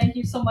listeners. Thank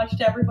you so much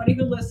to everybody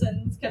who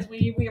listens, because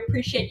we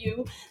appreciate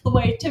you. The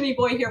way Timmy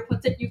Boy here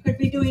puts it, you could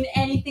be doing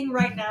anything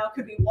right now,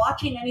 could be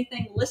watching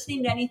anything,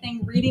 listening to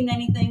anything, reading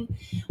anything.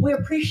 We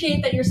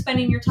appreciate that you're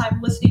spending your time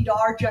listening to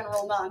our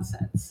general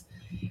nonsense,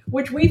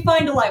 which we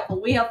find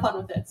delightful. We have fun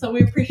with it. So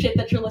we appreciate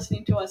that you're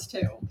listening to us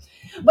too.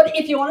 But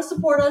if you want to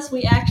support us,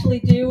 we actually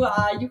do.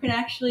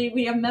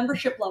 We have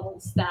membership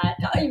levels that,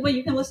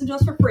 you can listen to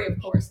us for free,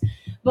 of course.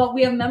 But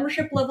we have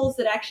membership levels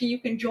that actually you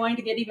can join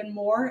to get even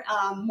more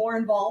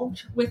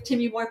involved with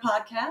Timmy Boy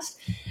Podcast.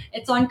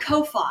 It's on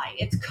Ko-Fi.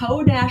 It's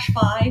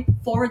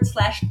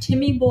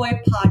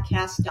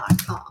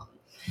ko-fi/TimmyBoyPodcast.com.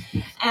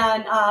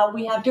 And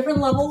we have different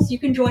levels you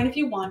can join if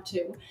you want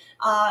to.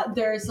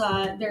 There's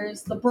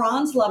the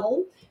bronze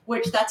level,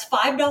 which that's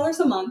 $5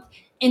 a month.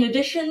 In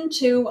addition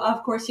to,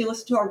 of course, you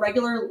listen to our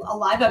regular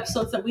live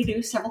episodes that we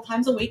do several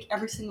times a week,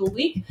 every single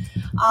week.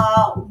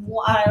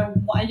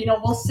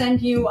 We'll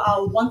send you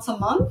once a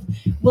month.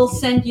 We'll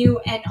send you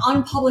an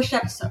unpublished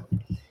episode,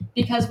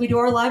 because we do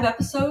our live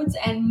episodes,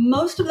 and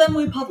most of them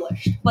we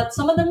publish, but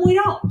some of them we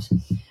don't.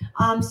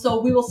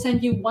 So we will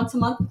send you once a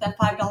month, that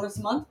 $5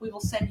 a month. We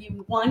will send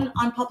you one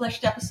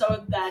unpublished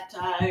episode that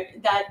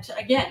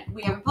again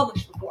we haven't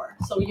published before.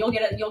 So you'll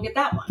get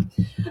that one.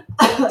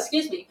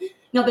 Excuse me.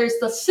 Now there's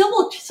the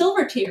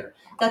silver tier.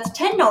 That's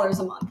 $10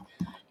 a month.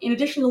 In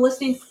addition to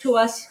listening to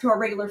us to our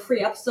regular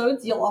free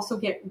episodes, you'll also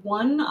get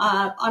one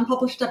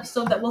unpublished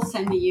episode that we'll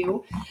send to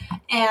you,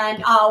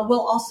 and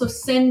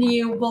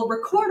we'll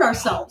record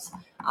ourselves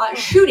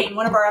shooting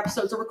one of our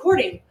episodes or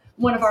recording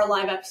one of our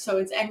live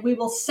episodes, and we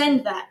will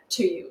send that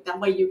to you. That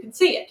way you can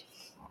see it.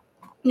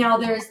 Now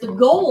there's the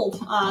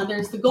gold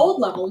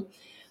level.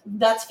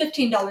 That's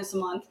 $15 a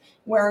month,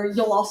 where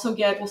we'll send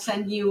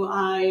you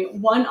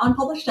one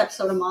unpublished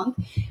episode a month.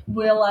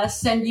 We'll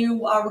send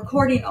you a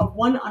recording of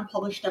one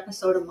unpublished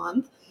episode a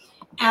month.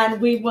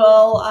 And we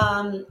will,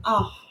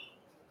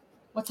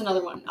 what's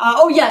another one?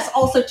 Yes,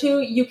 also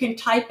too, you can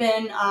type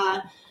in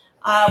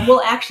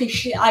we'll actually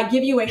I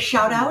give you a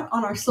shout out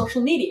on our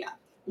social media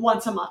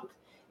once a month,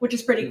 which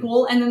is pretty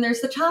cool. And then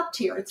there's the top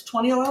tier. It's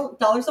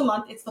 $20 a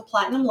month. It's the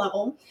platinum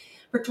level.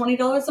 For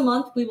 $20 a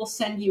month, we will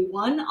send you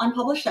one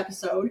unpublished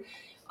episode.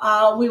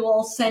 We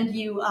will send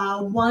you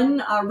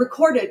one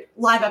recorded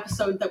live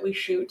episode that we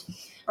shoot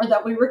or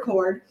that we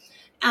record.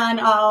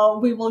 And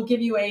we will give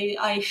you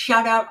a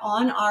shout out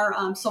on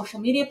our social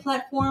media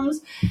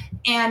platforms.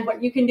 And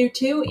what you can do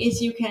too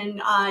is you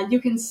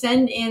can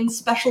send in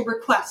special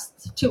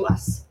requests to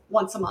us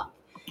once a month.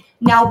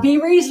 Now be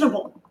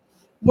reasonable.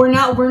 We're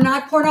not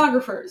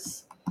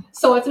pornographers.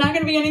 So it's not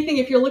going to be anything.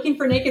 If you're looking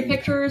for naked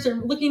pictures or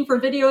looking for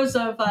videos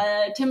of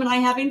Tim and I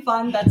having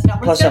fun, that's not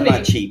what Plus, it's going to be.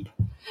 I'm not cheap.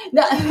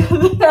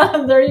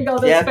 There you go.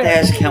 That's you have fair. to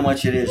ask how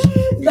much it is.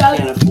 You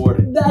can't afford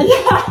it.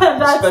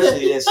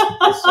 Especially this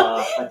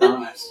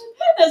Adonis.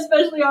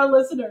 Especially our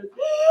listeners.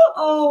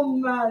 Oh,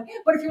 man.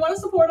 But if you want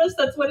to support us,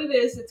 that's what it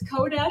is. It's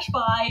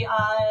co-by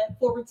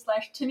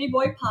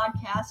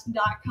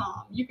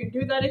 /TimmyBoyPodcast.com. You can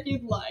do that if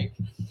you'd like.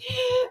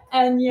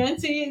 And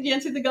Yancy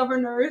the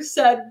governor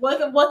said,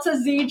 what's a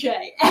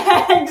ZJ?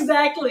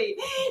 Exactly.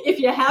 If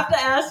you have to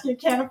ask, you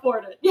can't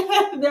afford it.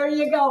 There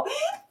you go.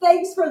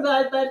 Thanks for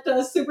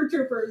that Super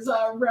Troopers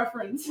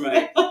reference.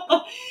 Right.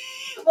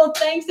 Well,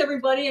 thanks,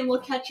 everybody, and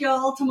we'll catch you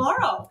all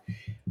tomorrow.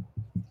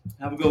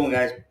 Have a good one,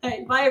 guys.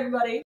 Hey, bye,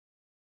 everybody.